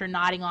too much or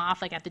nodding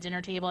off, like at the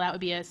dinner table. That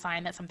would be a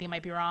sign that something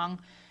might be wrong.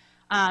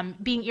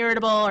 Being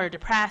irritable or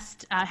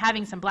depressed,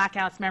 having some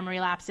blackouts,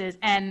 memory lapses,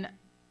 and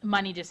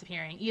money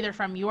disappearing, either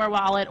from your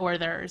wallet or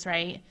theirs,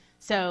 right?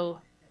 So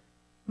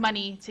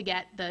money to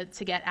get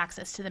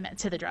access to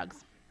the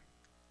drugs.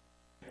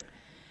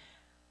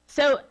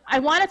 So I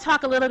want to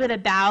talk a little bit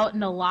about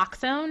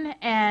naloxone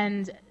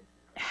and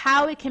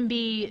how it can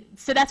be,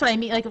 so that's what I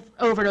mean, like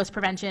overdose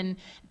prevention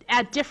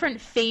at different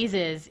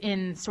phases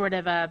in sort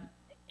of a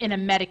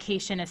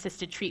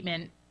medication-assisted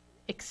treatment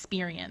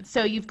experience.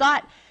 So you've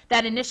got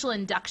that initial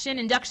induction.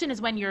 Induction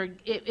is when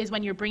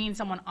you're bringing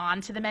someone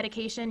onto the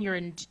medication.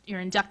 You're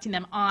inducting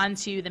them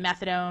onto the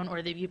methadone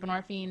or the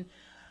buprenorphine.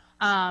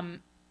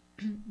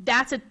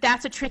 That's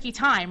a tricky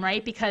time,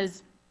 right?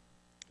 Because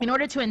in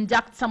order to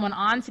induct someone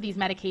onto these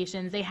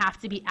medications, they have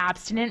to be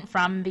abstinent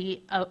from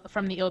the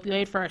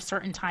opioid for a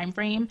certain time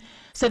frame.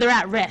 So they're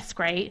at risk,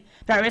 right?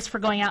 They're at risk for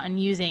going out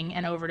and using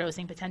and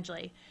overdosing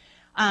potentially.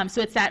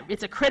 So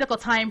it's a critical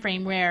time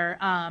frame where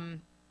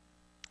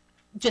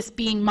just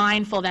being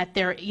mindful that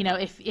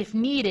if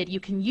needed,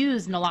 you can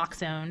use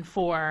naloxone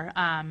for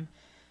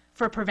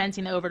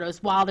preventing the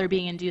overdose while they're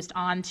being induced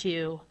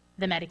onto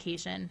the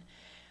medication.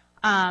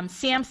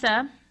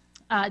 SAMHSA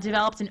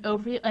developed an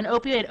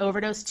opioid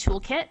overdose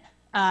toolkit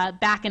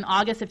back in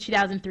August of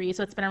 2003,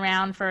 so it's been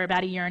around for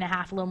about a year and a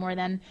half, a little more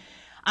than.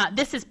 I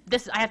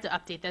have to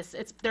update this.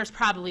 There's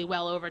probably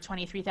well over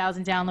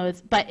 23,000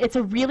 downloads, but it's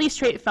a really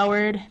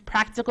straightforward,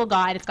 practical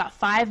guide. It's got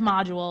 5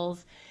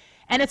 modules,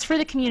 and it's for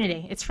the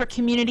community. It's for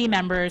community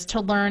members to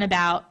learn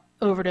about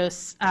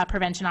overdose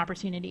prevention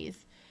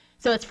opportunities.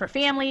 So it's for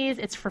families,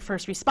 it's for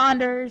first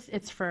responders,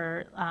 it's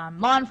for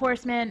law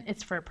enforcement,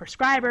 it's for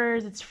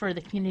prescribers, it's for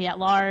the community at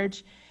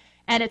large,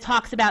 and it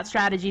talks about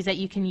strategies that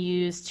you can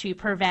use to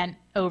prevent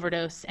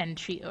overdose and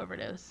treat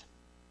overdose.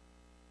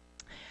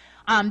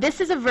 This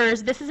is a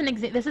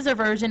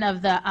version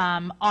of the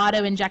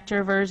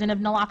auto-injector version of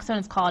naloxone.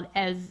 It's called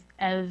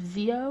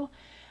Ezio.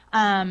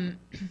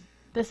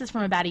 This is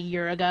from about a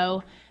year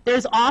ago.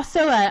 There's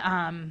also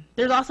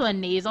a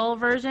nasal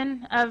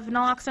version of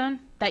naloxone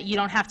that you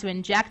don't have to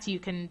inject. You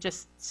can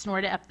just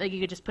snort it up. Like you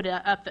could just put it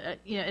up.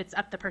 It's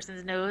up the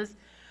person's nose.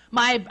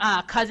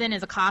 My cousin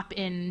is a cop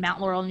in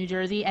Mount Laurel, New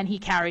Jersey, and he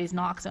carries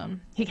naloxone.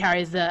 He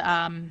carries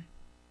the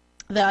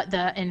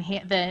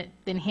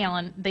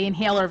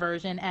inhaler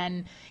version,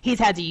 and he's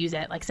had to use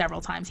it like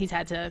several times. He's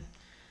had to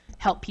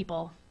help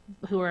people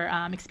who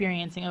are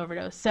experiencing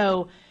overdose.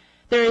 So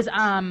there's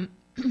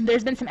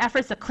been some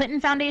efforts. The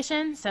Clinton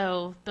Foundation,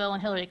 so Bill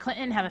and Hillary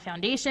Clinton have a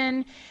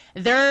foundation.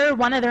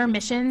 One of their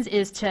missions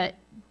is to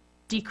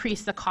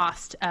decrease the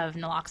cost of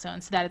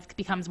naloxone so that it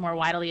becomes more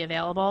widely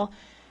available.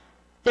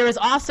 There's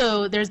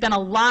been a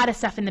lot of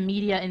stuff in the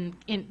media in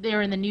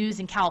the news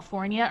in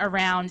California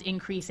around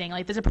increasing,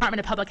 like the Department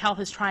of Public Health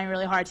is trying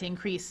really hard to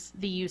increase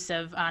the use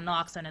of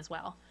naloxone as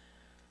well.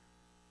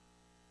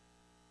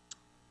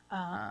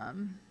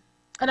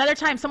 Another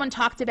time someone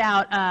talked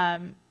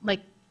about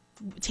like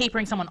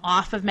tapering someone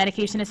off of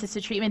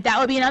medication-assisted treatment. That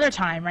would be another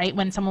time, right,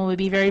 when someone would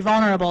be very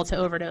vulnerable to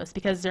overdose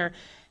because they're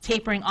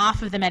tapering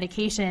off of the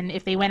medication.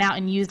 If they went out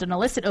and used an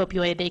illicit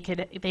opioid, they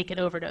could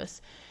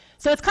overdose.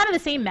 So it's kind of the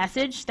same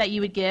message that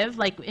you would give,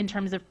 like in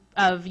terms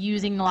of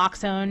using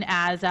naloxone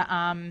as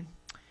an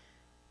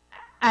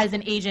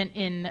agent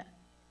in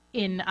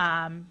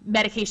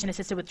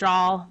medication-assisted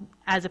withdrawal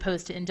as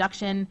opposed to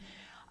induction.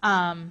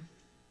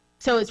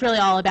 So it's really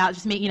all about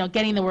just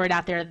getting the word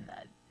out there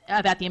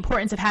about the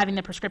importance of having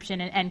the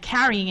prescription and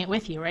carrying it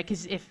with you, right?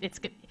 Because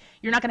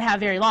you're not going to have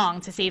very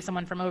long to save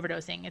someone from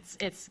overdosing.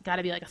 It's got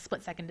to be like a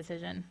split-second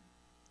decision.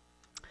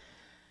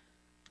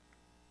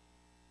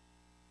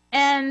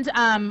 And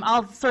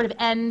I'll sort of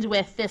end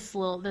with this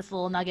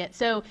little nugget.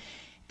 So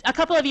a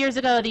couple of years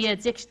ago, the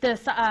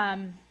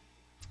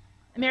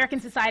American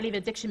Society of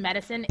Addiction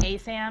Medicine,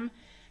 ASAM,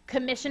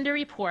 commissioned a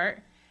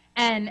report,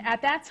 and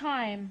at that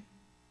time,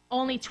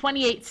 only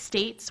 28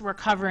 states were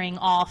covering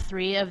all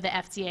 3 of the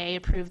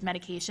FDA-approved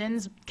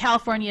medications.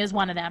 California is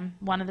one of them,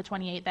 one of the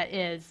 28 that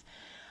is.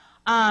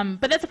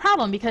 But that's a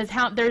problem because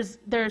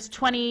there's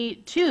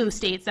 22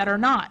 states that are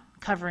not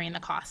covering the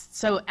costs.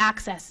 So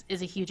access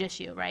is a huge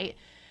issue, right?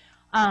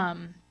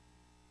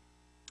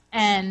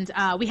 And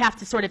we have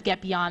to sort of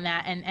get beyond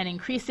that and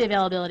increase the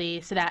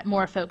availability so that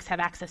more folks have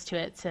access to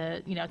it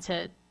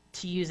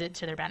to use it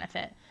to their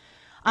benefit.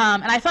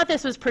 And I thought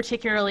this was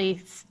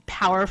particularly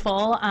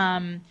powerful.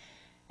 And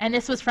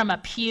this was from a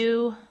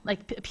Pew.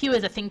 Like, Pew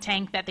is a think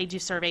tank that they do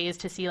surveys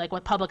to see like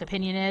what public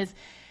opinion is.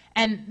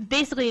 And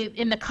basically,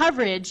 in their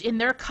coverage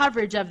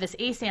of this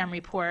ASAM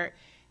report,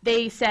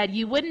 they said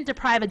you wouldn't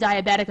deprive a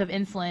diabetic of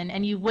insulin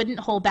and you wouldn't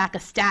hold back a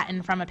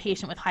statin from a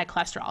patient with high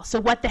cholesterol. So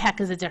what the heck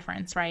is the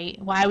difference,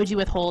 right? Why would you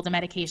withhold a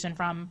medication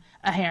from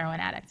a heroin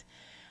addict?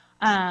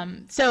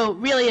 So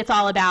really, it's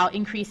all about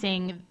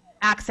increasing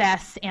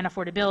access and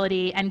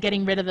affordability and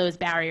getting rid of those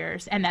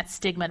barriers and that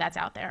stigma that's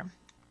out there.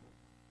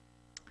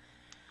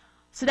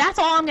 So that's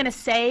all I'm going to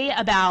say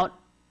about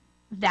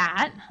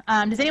that.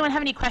 Does anyone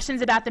have any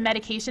questions about the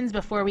medications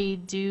before we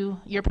do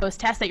your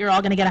post-test that you're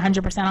all going to get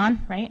 100%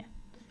 on, right?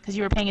 Because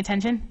you were paying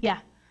attention? Yeah.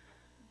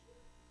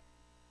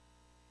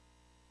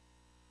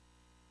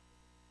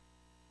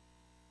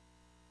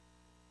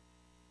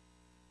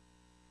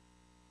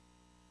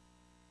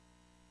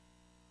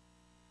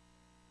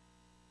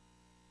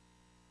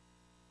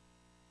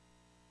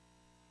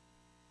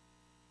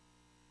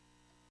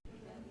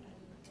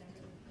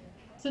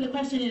 So the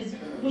question is,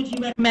 would you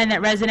recommend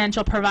that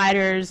residential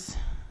providers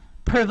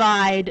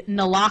provide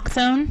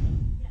naloxone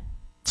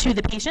to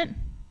the patient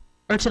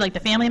or to like the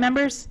family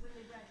members?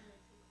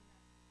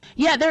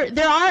 Yeah,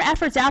 there are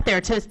efforts out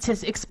there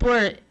to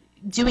explore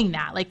doing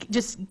that, like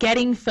just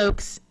getting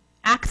folks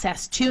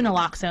access to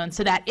naloxone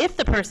so that if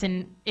the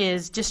person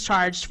is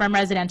discharged from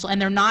residential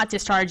and they're not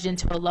discharged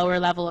into a lower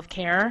level of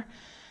care,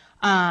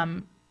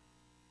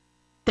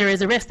 there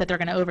is a risk that they're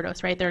going to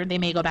overdose, right? They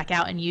may go back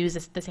out and use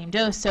the same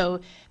dose. So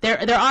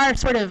there are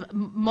sort of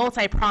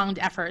multi-pronged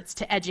efforts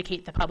to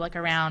educate the public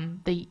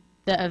around the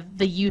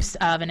use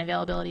of and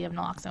availability of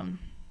naloxone.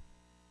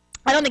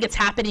 I don't think it's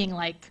happening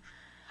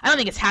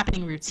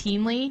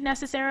routinely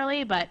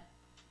necessarily, but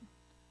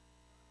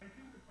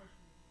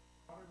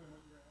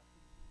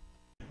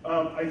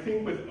I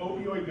think with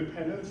opioid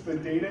dependence, the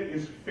data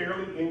is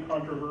fairly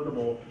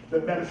incontrovertible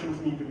that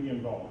medicines need to be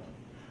involved.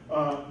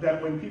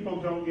 That when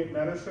people don't get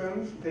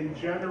medicines, they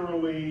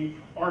generally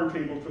aren't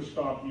able to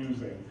stop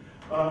using.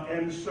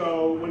 And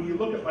so when you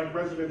look at like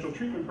residential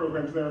treatment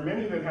programs, there are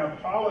many that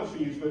have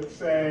policies that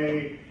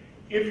say,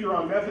 if you're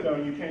on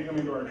methadone, you can't come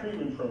into our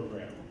treatment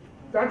program.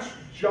 That's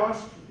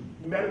just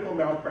medical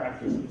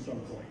malpractice at some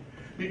point.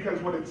 Because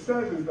what it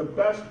says is the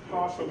best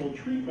possible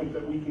treatment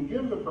that we can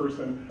give the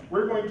person,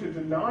 we're going to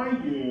deny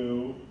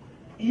you,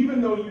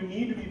 even though you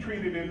need to be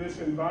treated in this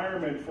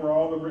environment for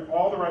all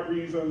the right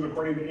reasons,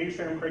 according to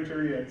ASAM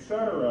criteria, et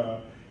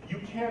cetera, you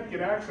can't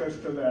get access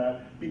to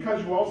that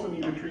because you also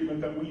need a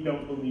treatment that we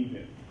don't believe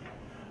in.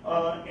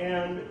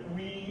 And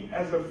we,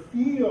 as a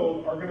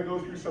field, are going to go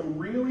through some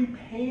really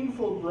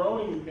painful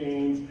growing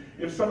pains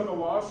if some of the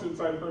lawsuits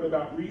I've heard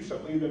about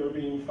recently that are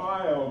being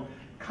filed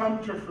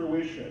come to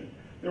fruition.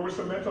 There were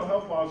some mental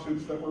health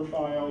lawsuits that were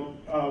filed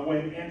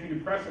when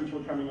antidepressants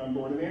were coming on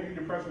board, and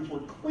antidepressants were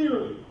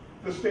clearly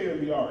the state of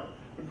the art.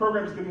 The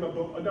programs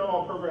not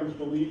all programs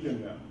believed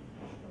in them.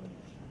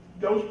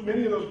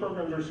 Many of those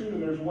programs are sued,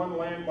 and there's one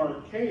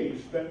landmark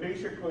case that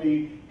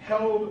basically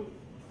held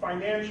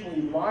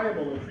financially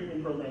liable a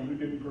treatment program who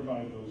didn't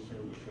provide those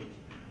services.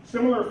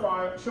 Similar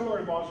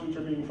lawsuits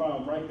are being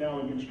filed right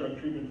now against drug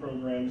treatment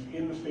programs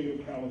in the state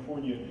of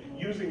California,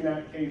 using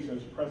that case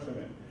as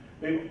precedent.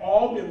 They've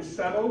all been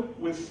settled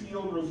with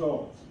sealed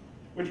results,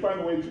 which, by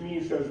the way, to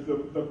me says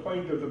the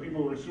plaintiff, the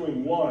people who are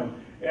suing, won,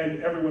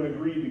 and everyone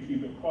agreed to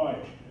keep it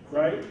quiet,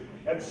 right?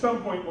 At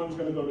some point, one's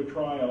going to go to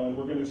trial, and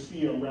we're going to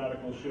see a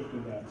radical shift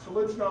in that. So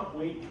let's not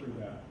wait for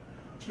that.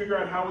 Let's figure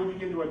out how we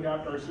begin to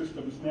adapt our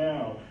systems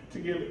now to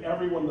give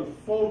everyone the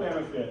full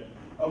benefit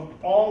of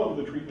all of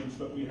the treatments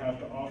that we have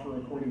to offer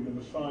according to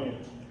the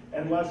science,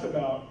 and less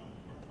about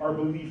our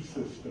belief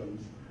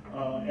systems,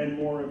 and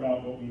more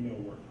about what we know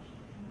works.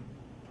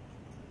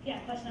 Yeah,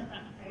 question up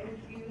front. I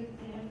agree with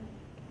him.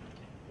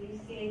 We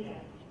say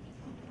that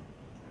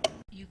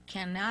you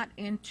cannot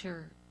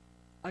enter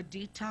a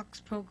detox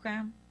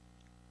program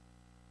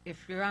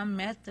if you're on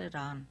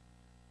methadone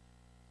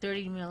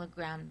 30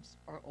 milligrams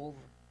or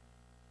over.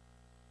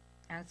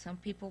 And some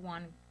people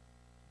want to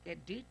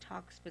get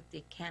detox, but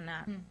they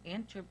cannot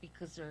enter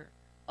because they're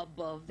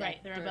above that.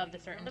 Right, they're above the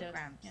certain dose.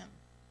 Yeah.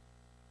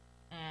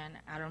 And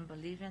I don't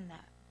believe in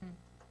that.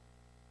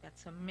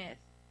 That's a myth.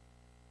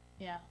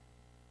 Yeah.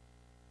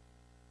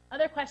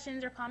 Other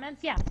questions or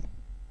comments? Yeah.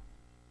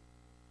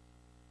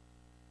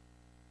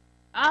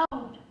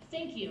 Oh,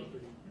 thank you.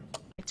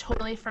 I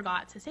totally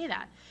forgot to say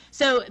that.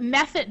 So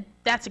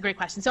that's a great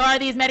question. So are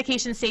these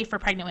medications safe for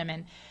pregnant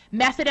women?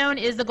 Methadone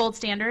is the gold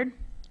standard.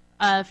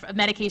 of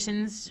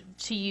medications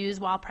to use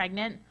while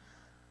pregnant.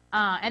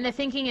 And the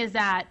thinking is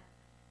that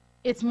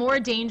it's more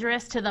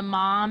dangerous to the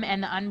mom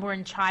and the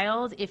unborn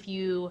child if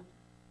you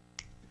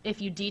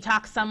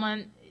detox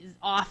someone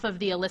off of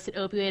the illicit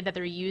opioid that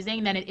they're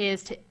using than it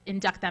is to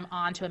induct them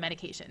onto a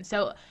medication.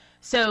 So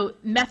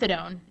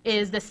methadone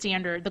is the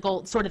standard,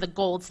 sort of the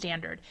gold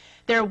standard.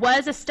 There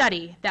was a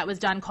study that was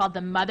done called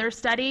the Mother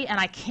Study, and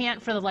I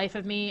can't for the life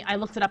of me, I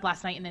looked it up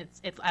last night and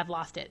I've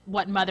lost it.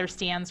 What Mother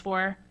stands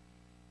for,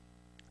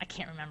 I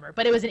can't remember.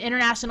 But it was an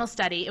international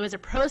study. It was a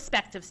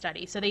prospective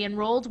study. So they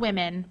enrolled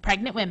women,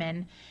 pregnant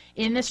women,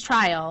 in this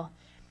trial,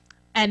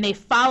 and they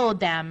followed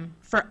them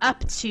for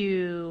up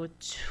to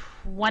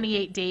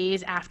 28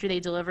 days after they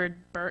delivered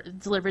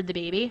the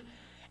baby.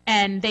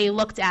 And they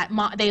looked at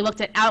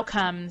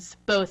outcomes,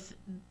 both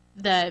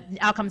the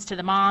outcomes to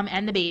the mom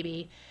and the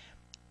baby,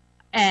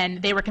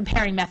 and they were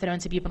comparing methadone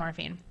to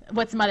buprenorphine.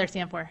 What's Mother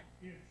stand for?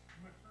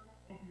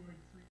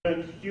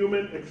 And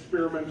human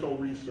experimental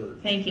research.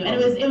 Thank you.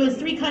 And it was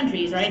 3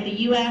 countries, right?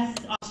 The U.S.,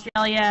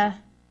 Australia.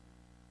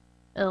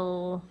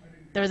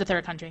 There was a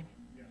third country.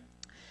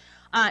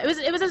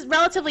 It was a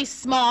relatively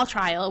small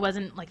trial. It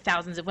wasn't like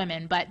thousands of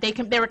women, but they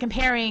were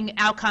comparing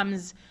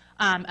outcomes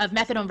of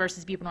methadone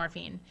versus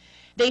buprenorphine.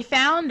 They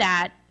found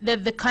that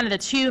the kind of the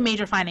 2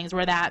 major findings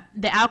were that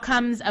the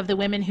outcomes of the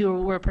women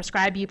who were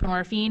prescribed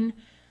buprenorphine,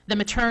 the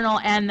maternal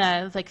and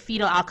the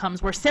fetal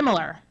outcomes were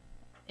similar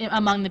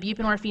among the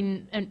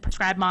buprenorphine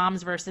prescribed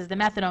moms versus the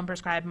methadone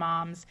prescribed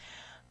moms.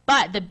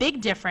 But the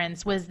big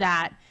difference was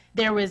that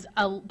there was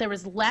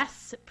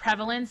less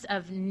prevalence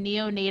of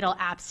neonatal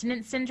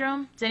abstinence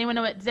syndrome. Does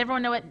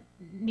everyone know what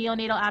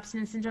neonatal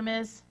abstinence syndrome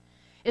is?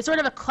 It's sort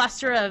of a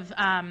cluster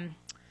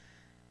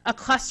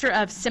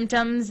of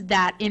symptoms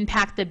that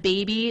impact the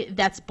baby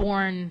that's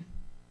born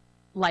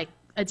like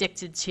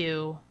addicted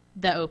to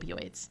the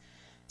opioids.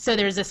 So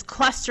there's this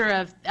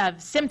cluster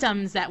of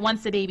symptoms that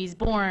once the baby's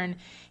born,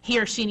 he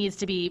or she needs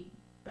to be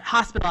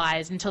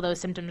hospitalized until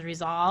those symptoms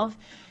resolve.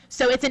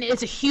 So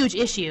it's a huge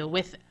issue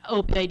with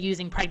opioid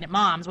using pregnant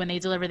moms. When they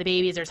deliver the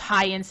babies, there's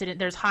high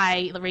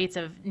rates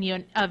of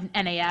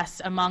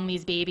NAS among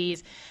these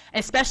babies,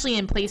 especially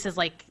in places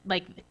like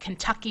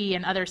Kentucky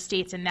and other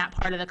states in that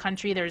part of the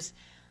country.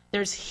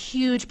 There's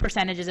huge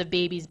percentages of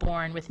babies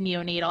born with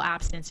neonatal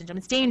abstinence syndrome.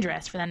 It's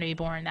dangerous for them to be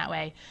born that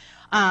way.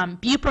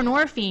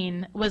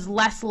 Buprenorphine was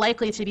less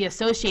likely to be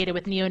associated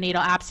with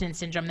neonatal abstinence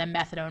syndrome than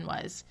methadone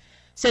was.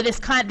 So this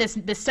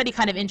study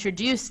kind of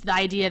introduced the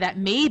idea that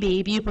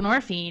maybe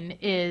buprenorphine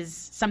is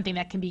something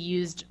that can be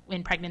used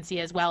in pregnancy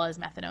as well as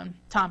methadone.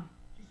 Tom?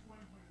 Just one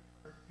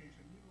point of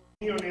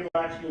clarification. Neonatal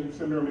abstinence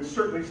syndrome is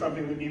certainly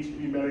something that needs to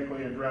be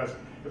medically addressed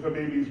if a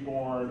baby is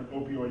born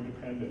opioid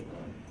dependent.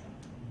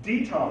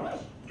 Detox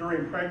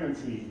during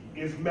pregnancy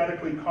is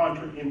medically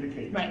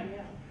contraindicated. Right.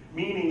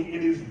 Meaning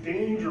it is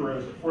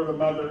dangerous for the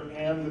mother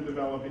and the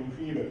developing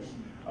fetus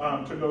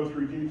to go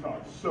through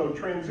detox. So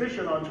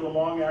transition onto a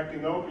long-acting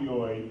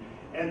opioid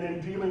and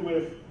then dealing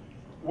with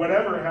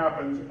whatever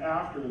happens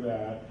after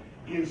that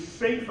is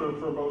safer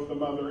for both the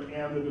mother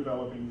and the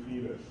developing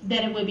fetus.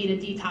 Then it would be to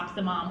detox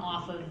the mom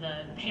off of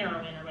the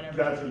heroin or whatever.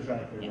 That's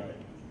exactly right.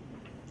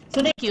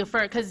 So thank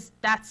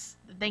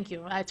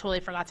you. I totally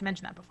forgot to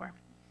mention that before.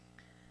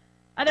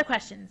 Other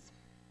questions?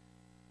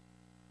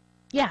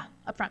 Yeah,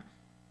 up front.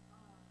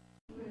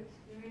 Your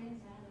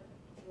experience had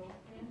a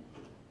girlfriend.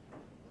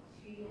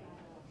 She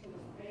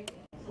was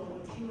pregnant. So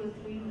when she was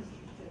weaned, she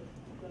took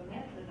the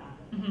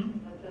methadone,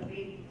 but the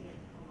baby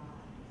didn't come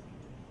out.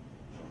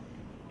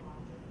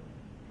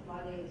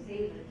 While they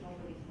saved it,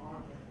 nobody's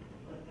father,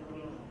 but the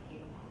real one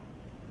came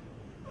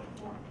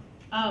out.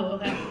 Oh,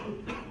 okay.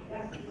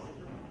 That's just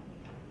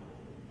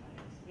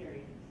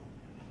experience.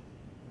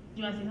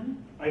 Do you want to say something?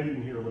 I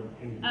didn't hear what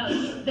any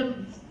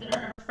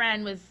Her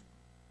friend was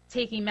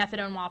taking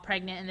methadone while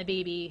pregnant, and the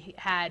baby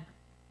had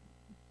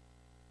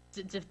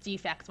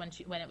defects when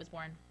it was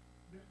born.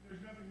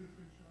 There's nothing that's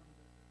been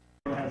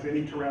shown that has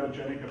any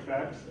teratogenic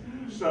effects.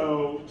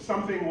 So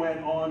something went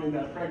on in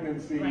that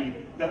pregnancy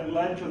that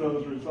led to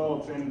those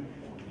results, and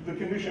the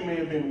condition may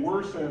have been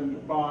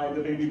worsened by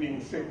the baby being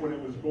sick when it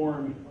was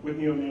born with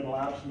neonatal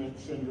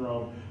abstinence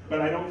syndrome.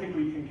 But I don't think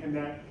we can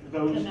connect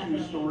those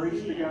 2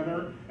 stories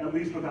together, at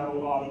least without a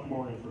lot of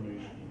more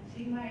information.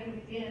 She might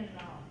have been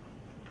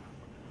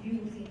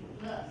using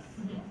plus.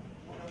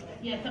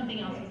 Yeah,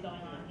 something else was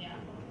going on, yeah.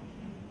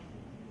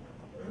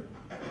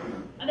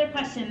 Other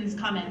questions,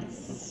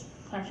 comments,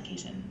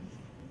 clarification?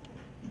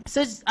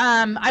 So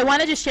I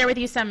want to just share with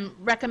you some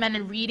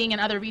recommended reading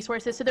and other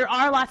resources. So there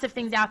are lots of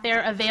things out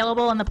there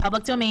available in the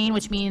public domain,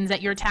 which means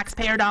that your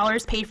taxpayer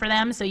dollars pay for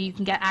them, so you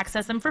can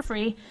access them for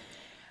free.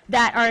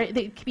 That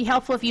can be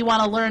helpful if you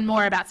want to learn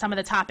more about some of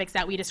the topics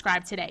that we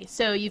described today.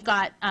 So you've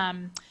got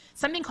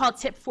something called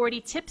TIP 40.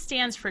 TIP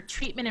stands for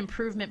Treatment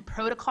Improvement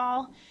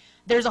Protocol.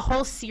 There's a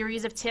whole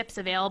series of tips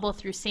available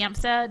through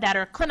SAMHSA that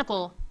are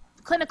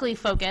clinically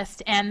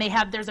focused, and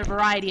there's a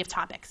variety of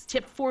topics.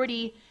 TIP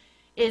 40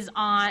 is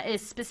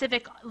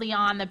specifically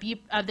on the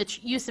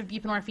use of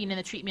buprenorphine in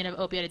the treatment of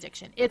opioid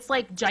addiction. It's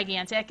like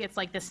gigantic. It's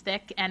like this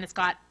thick, and it's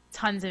got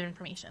tons of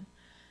information.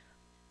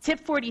 Tip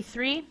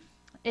 43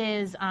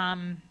 is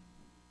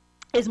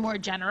more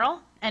general,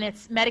 and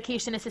it's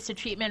medication-assisted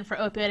treatment for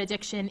opioid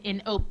addiction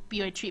in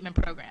opioid treatment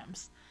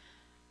programs.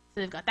 So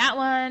they've got that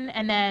one,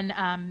 and then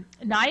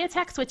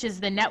NIATEX, which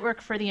is the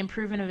Network for the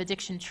Improvement of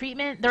Addiction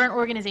Treatment. They're an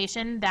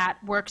organization that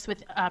works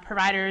with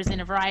providers in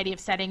a variety of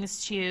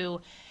settings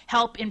to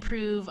help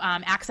improve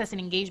access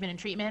and engagement in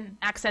treatment,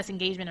 access,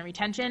 engagement, and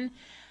retention.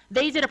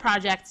 They did a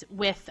project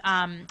with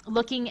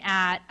looking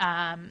at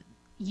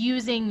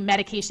using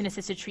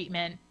medication-assisted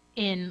treatment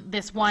in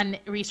this one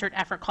research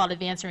effort called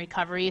Advancing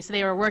Recovery. So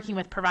they were working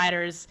with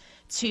providers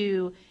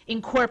to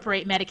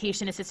incorporate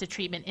medication-assisted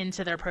treatment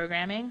into their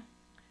programming.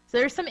 So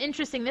there's some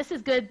interesting, this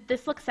is good,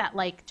 this looks at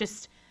like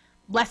just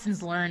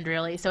lessons learned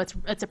really, so it's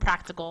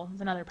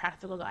another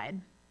practical guide.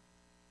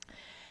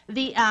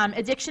 The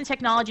Addiction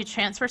Technology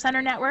Transfer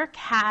Center Network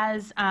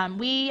has,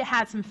 we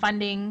had some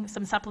funding,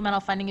 some supplemental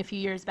funding a few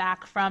years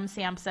back from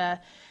SAMHSA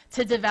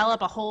to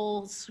develop a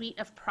whole suite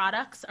of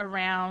products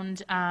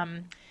around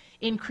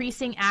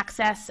increasing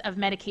access of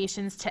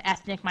medications to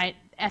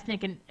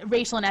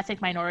racial and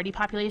ethnic minority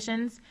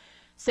populations.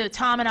 So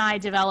Tom and I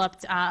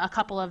developed a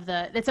couple of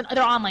they're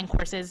online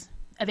courses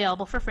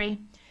available for free,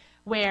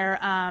 where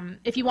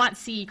if you want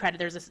CE credit,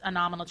 there's a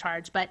nominal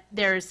charge, but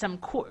there's some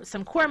core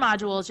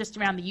modules just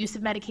around the use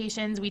of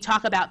medications. We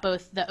talk about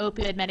both the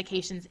opioid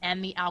medications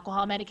and the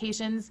alcohol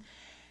medications.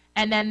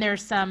 And then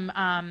there's some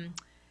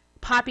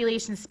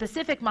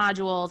population-specific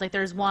modules, like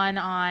there's one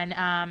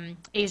on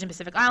Asian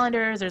Pacific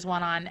Islanders, there's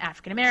one on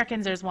African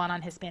Americans, there's one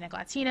on Hispanic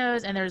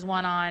Latinos, and there's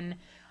one on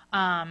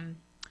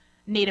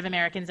Native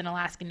Americans and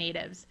Alaskan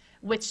Natives,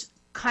 which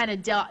kind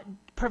of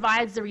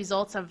provides the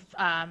results of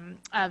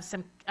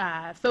some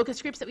focus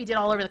groups that we did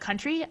all over the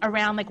country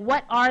around like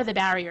what are the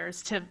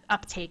barriers to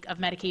uptake of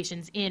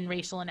medications in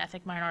racial and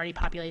ethnic minority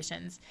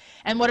populations,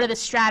 and what are the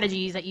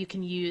strategies that you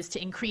can use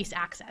to increase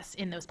access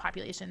in those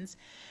populations.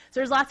 So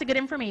there's lots of good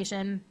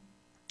information.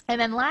 And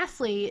then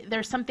lastly,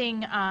 there's something,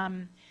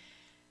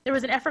 there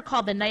was an effort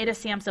called the NIDA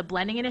SAMHSA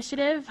Blending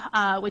Initiative,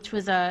 which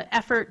was an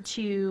effort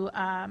to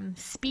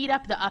speed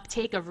up the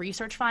uptake of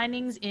research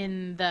findings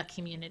in the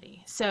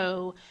community.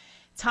 So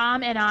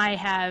Tom and I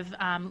have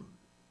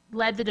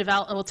led the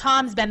development, well,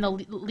 Tom's been the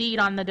lead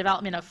on the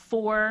development of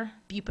 4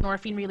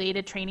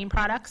 buprenorphine-related training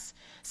products.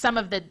 Some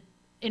of the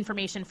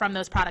information from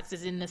those products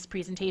is in this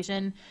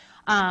presentation.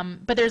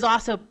 But there's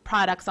also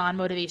products on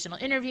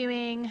motivational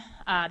interviewing,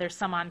 there's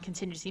some on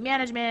contingency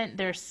management,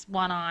 there's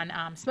one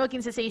on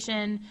smoking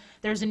cessation,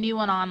 there's a new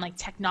one on like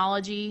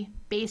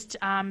technology-based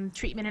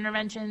treatment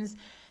interventions.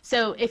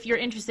 So if you're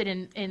interested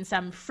in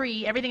some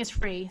free, everything is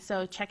free,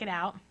 so check it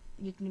out.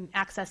 You can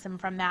access them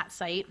from that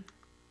site.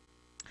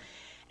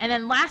 And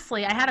then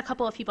lastly, I had a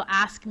couple of people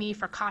ask me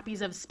for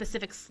copies of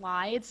specific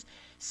slides.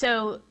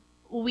 So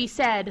we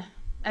said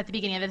at the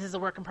beginning of this is a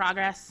work in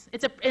progress.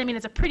 It's a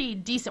pretty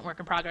decent work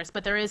in progress,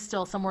 but there is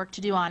still some work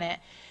to do on it.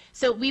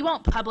 So we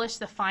won't publish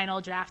the final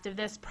draft of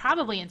this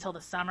probably until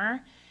the summer.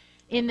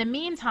 In the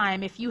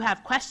meantime, if you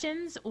have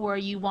questions or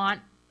you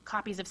want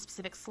copies of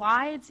specific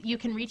slides, you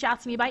can reach out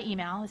to me by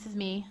email. This is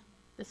me,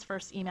 this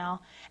first email,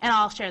 and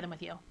I'll share them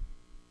with you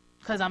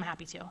because I'm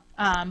happy to.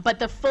 But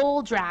the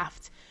full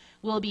draft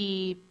will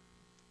be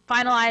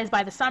finalized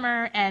by the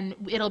summer, and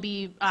it'll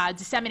be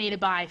disseminated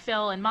by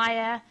Phil and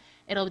Maya.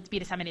 It'll be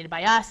disseminated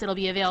by us. It'll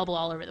be available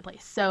all over the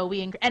place. So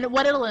and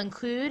what it'll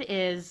include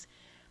is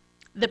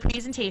the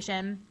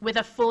presentation with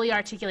a fully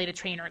articulated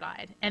trainer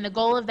guide. And the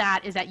goal of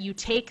that is that you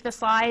take the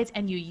slides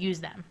and you use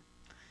them.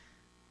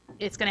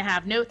 It's going to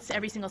have notes.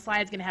 Every single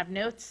slide is going to have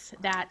notes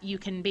that you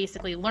can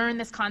basically learn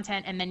this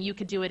content, and then you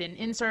could do it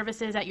in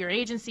services at your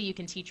agency. You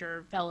can teach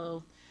your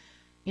fellow,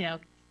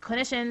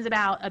 clinicians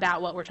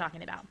about what we're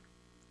talking about.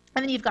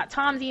 And then you've got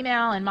Tom's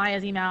email and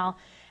Maya's email.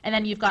 And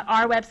then you've got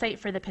our website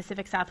for the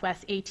Pacific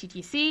Southwest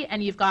ATTC,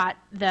 and you've got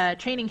the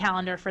training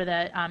calendar for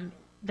the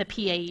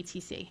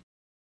PAETC.